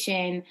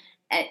audition?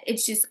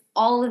 It's just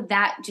all of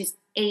that just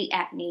ate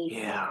at me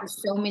for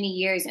so many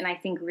years. And I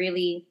think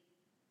really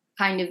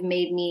kind of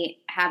made me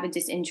have a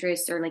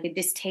disinterest or like a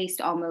distaste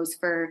almost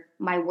for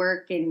my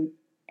work and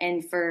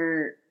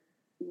for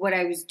what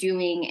I was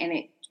doing. And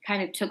it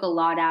kind of took a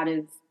lot out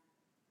of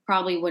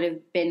probably would have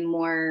been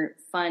more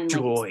fun,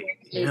 joy,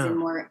 and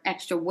more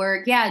extra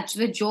work. Yeah,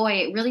 the joy.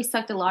 It really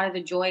sucked a lot of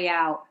the joy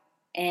out.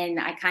 And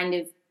I kind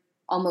of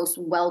almost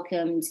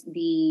welcomed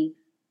the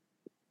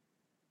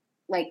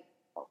like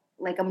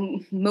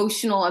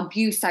emotional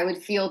abuse I would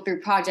feel through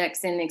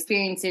projects and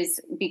experiences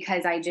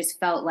because I just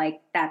felt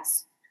like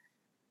that's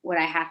what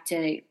I have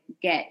to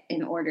get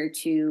in order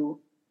to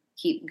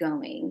keep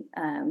going.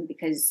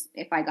 Because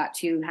if I got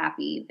too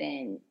happy,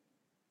 then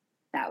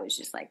that was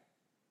just like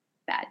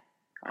bad.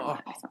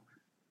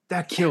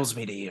 That kills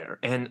me to hear.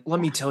 And let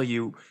me tell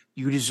you,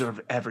 you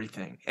deserve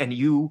everything. And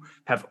you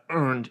have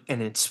earned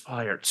and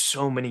inspired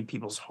so many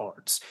people's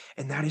hearts.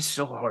 And that is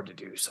so hard to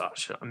do,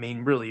 Sasha. I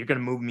mean, really, you're going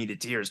to move me to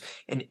tears.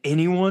 And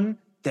anyone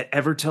that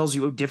ever tells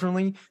you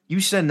differently, you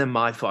send them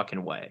my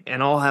fucking way.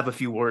 And I'll have a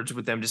few words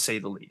with them to say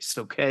the least,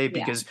 okay?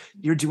 Because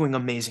you're doing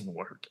amazing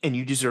work and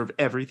you deserve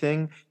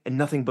everything. And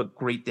nothing but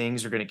great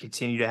things are going to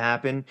continue to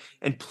happen.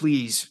 And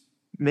please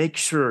make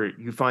sure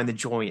you find the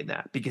joy in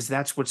that because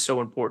that's what's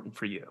so important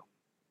for you.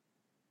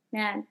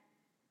 Man,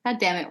 God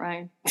damn it,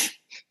 Ryan.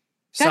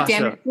 God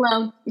damn it,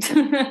 Flo.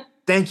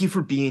 Thank you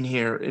for being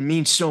here. It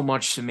means so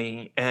much to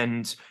me.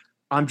 And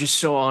I'm just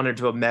so honored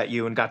to have met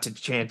you and got the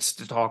chance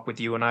to talk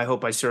with you. And I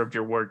hope I served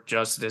your work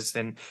justice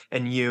and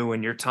you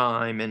and your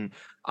time. And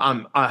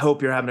I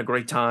hope you're having a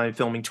great time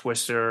filming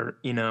Twister,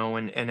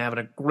 and having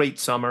a great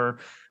summer,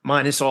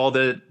 minus all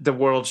the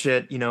world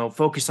shit,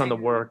 focus on the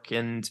work.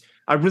 And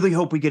I really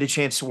hope we get a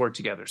chance to work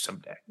together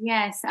someday.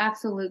 Yes,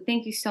 absolutely.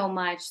 Thank you so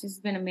much. This has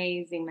been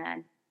amazing,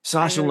 man.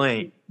 Sasha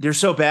Lane, you're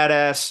so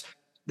badass.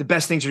 The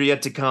best things are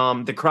yet to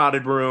come. The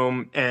Crowded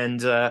Room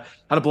and How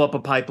to Blow Up a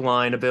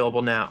Pipeline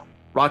available now.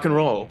 Rock and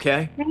roll,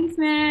 okay? Thanks,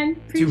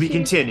 man. To be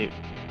continued.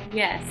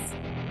 Yes.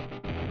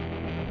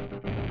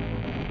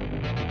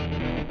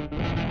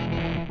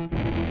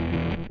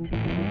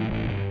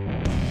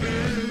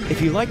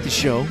 If you like the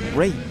show,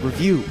 rate,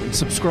 review, and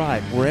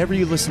subscribe wherever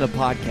you listen to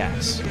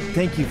podcasts.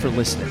 Thank you for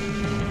listening.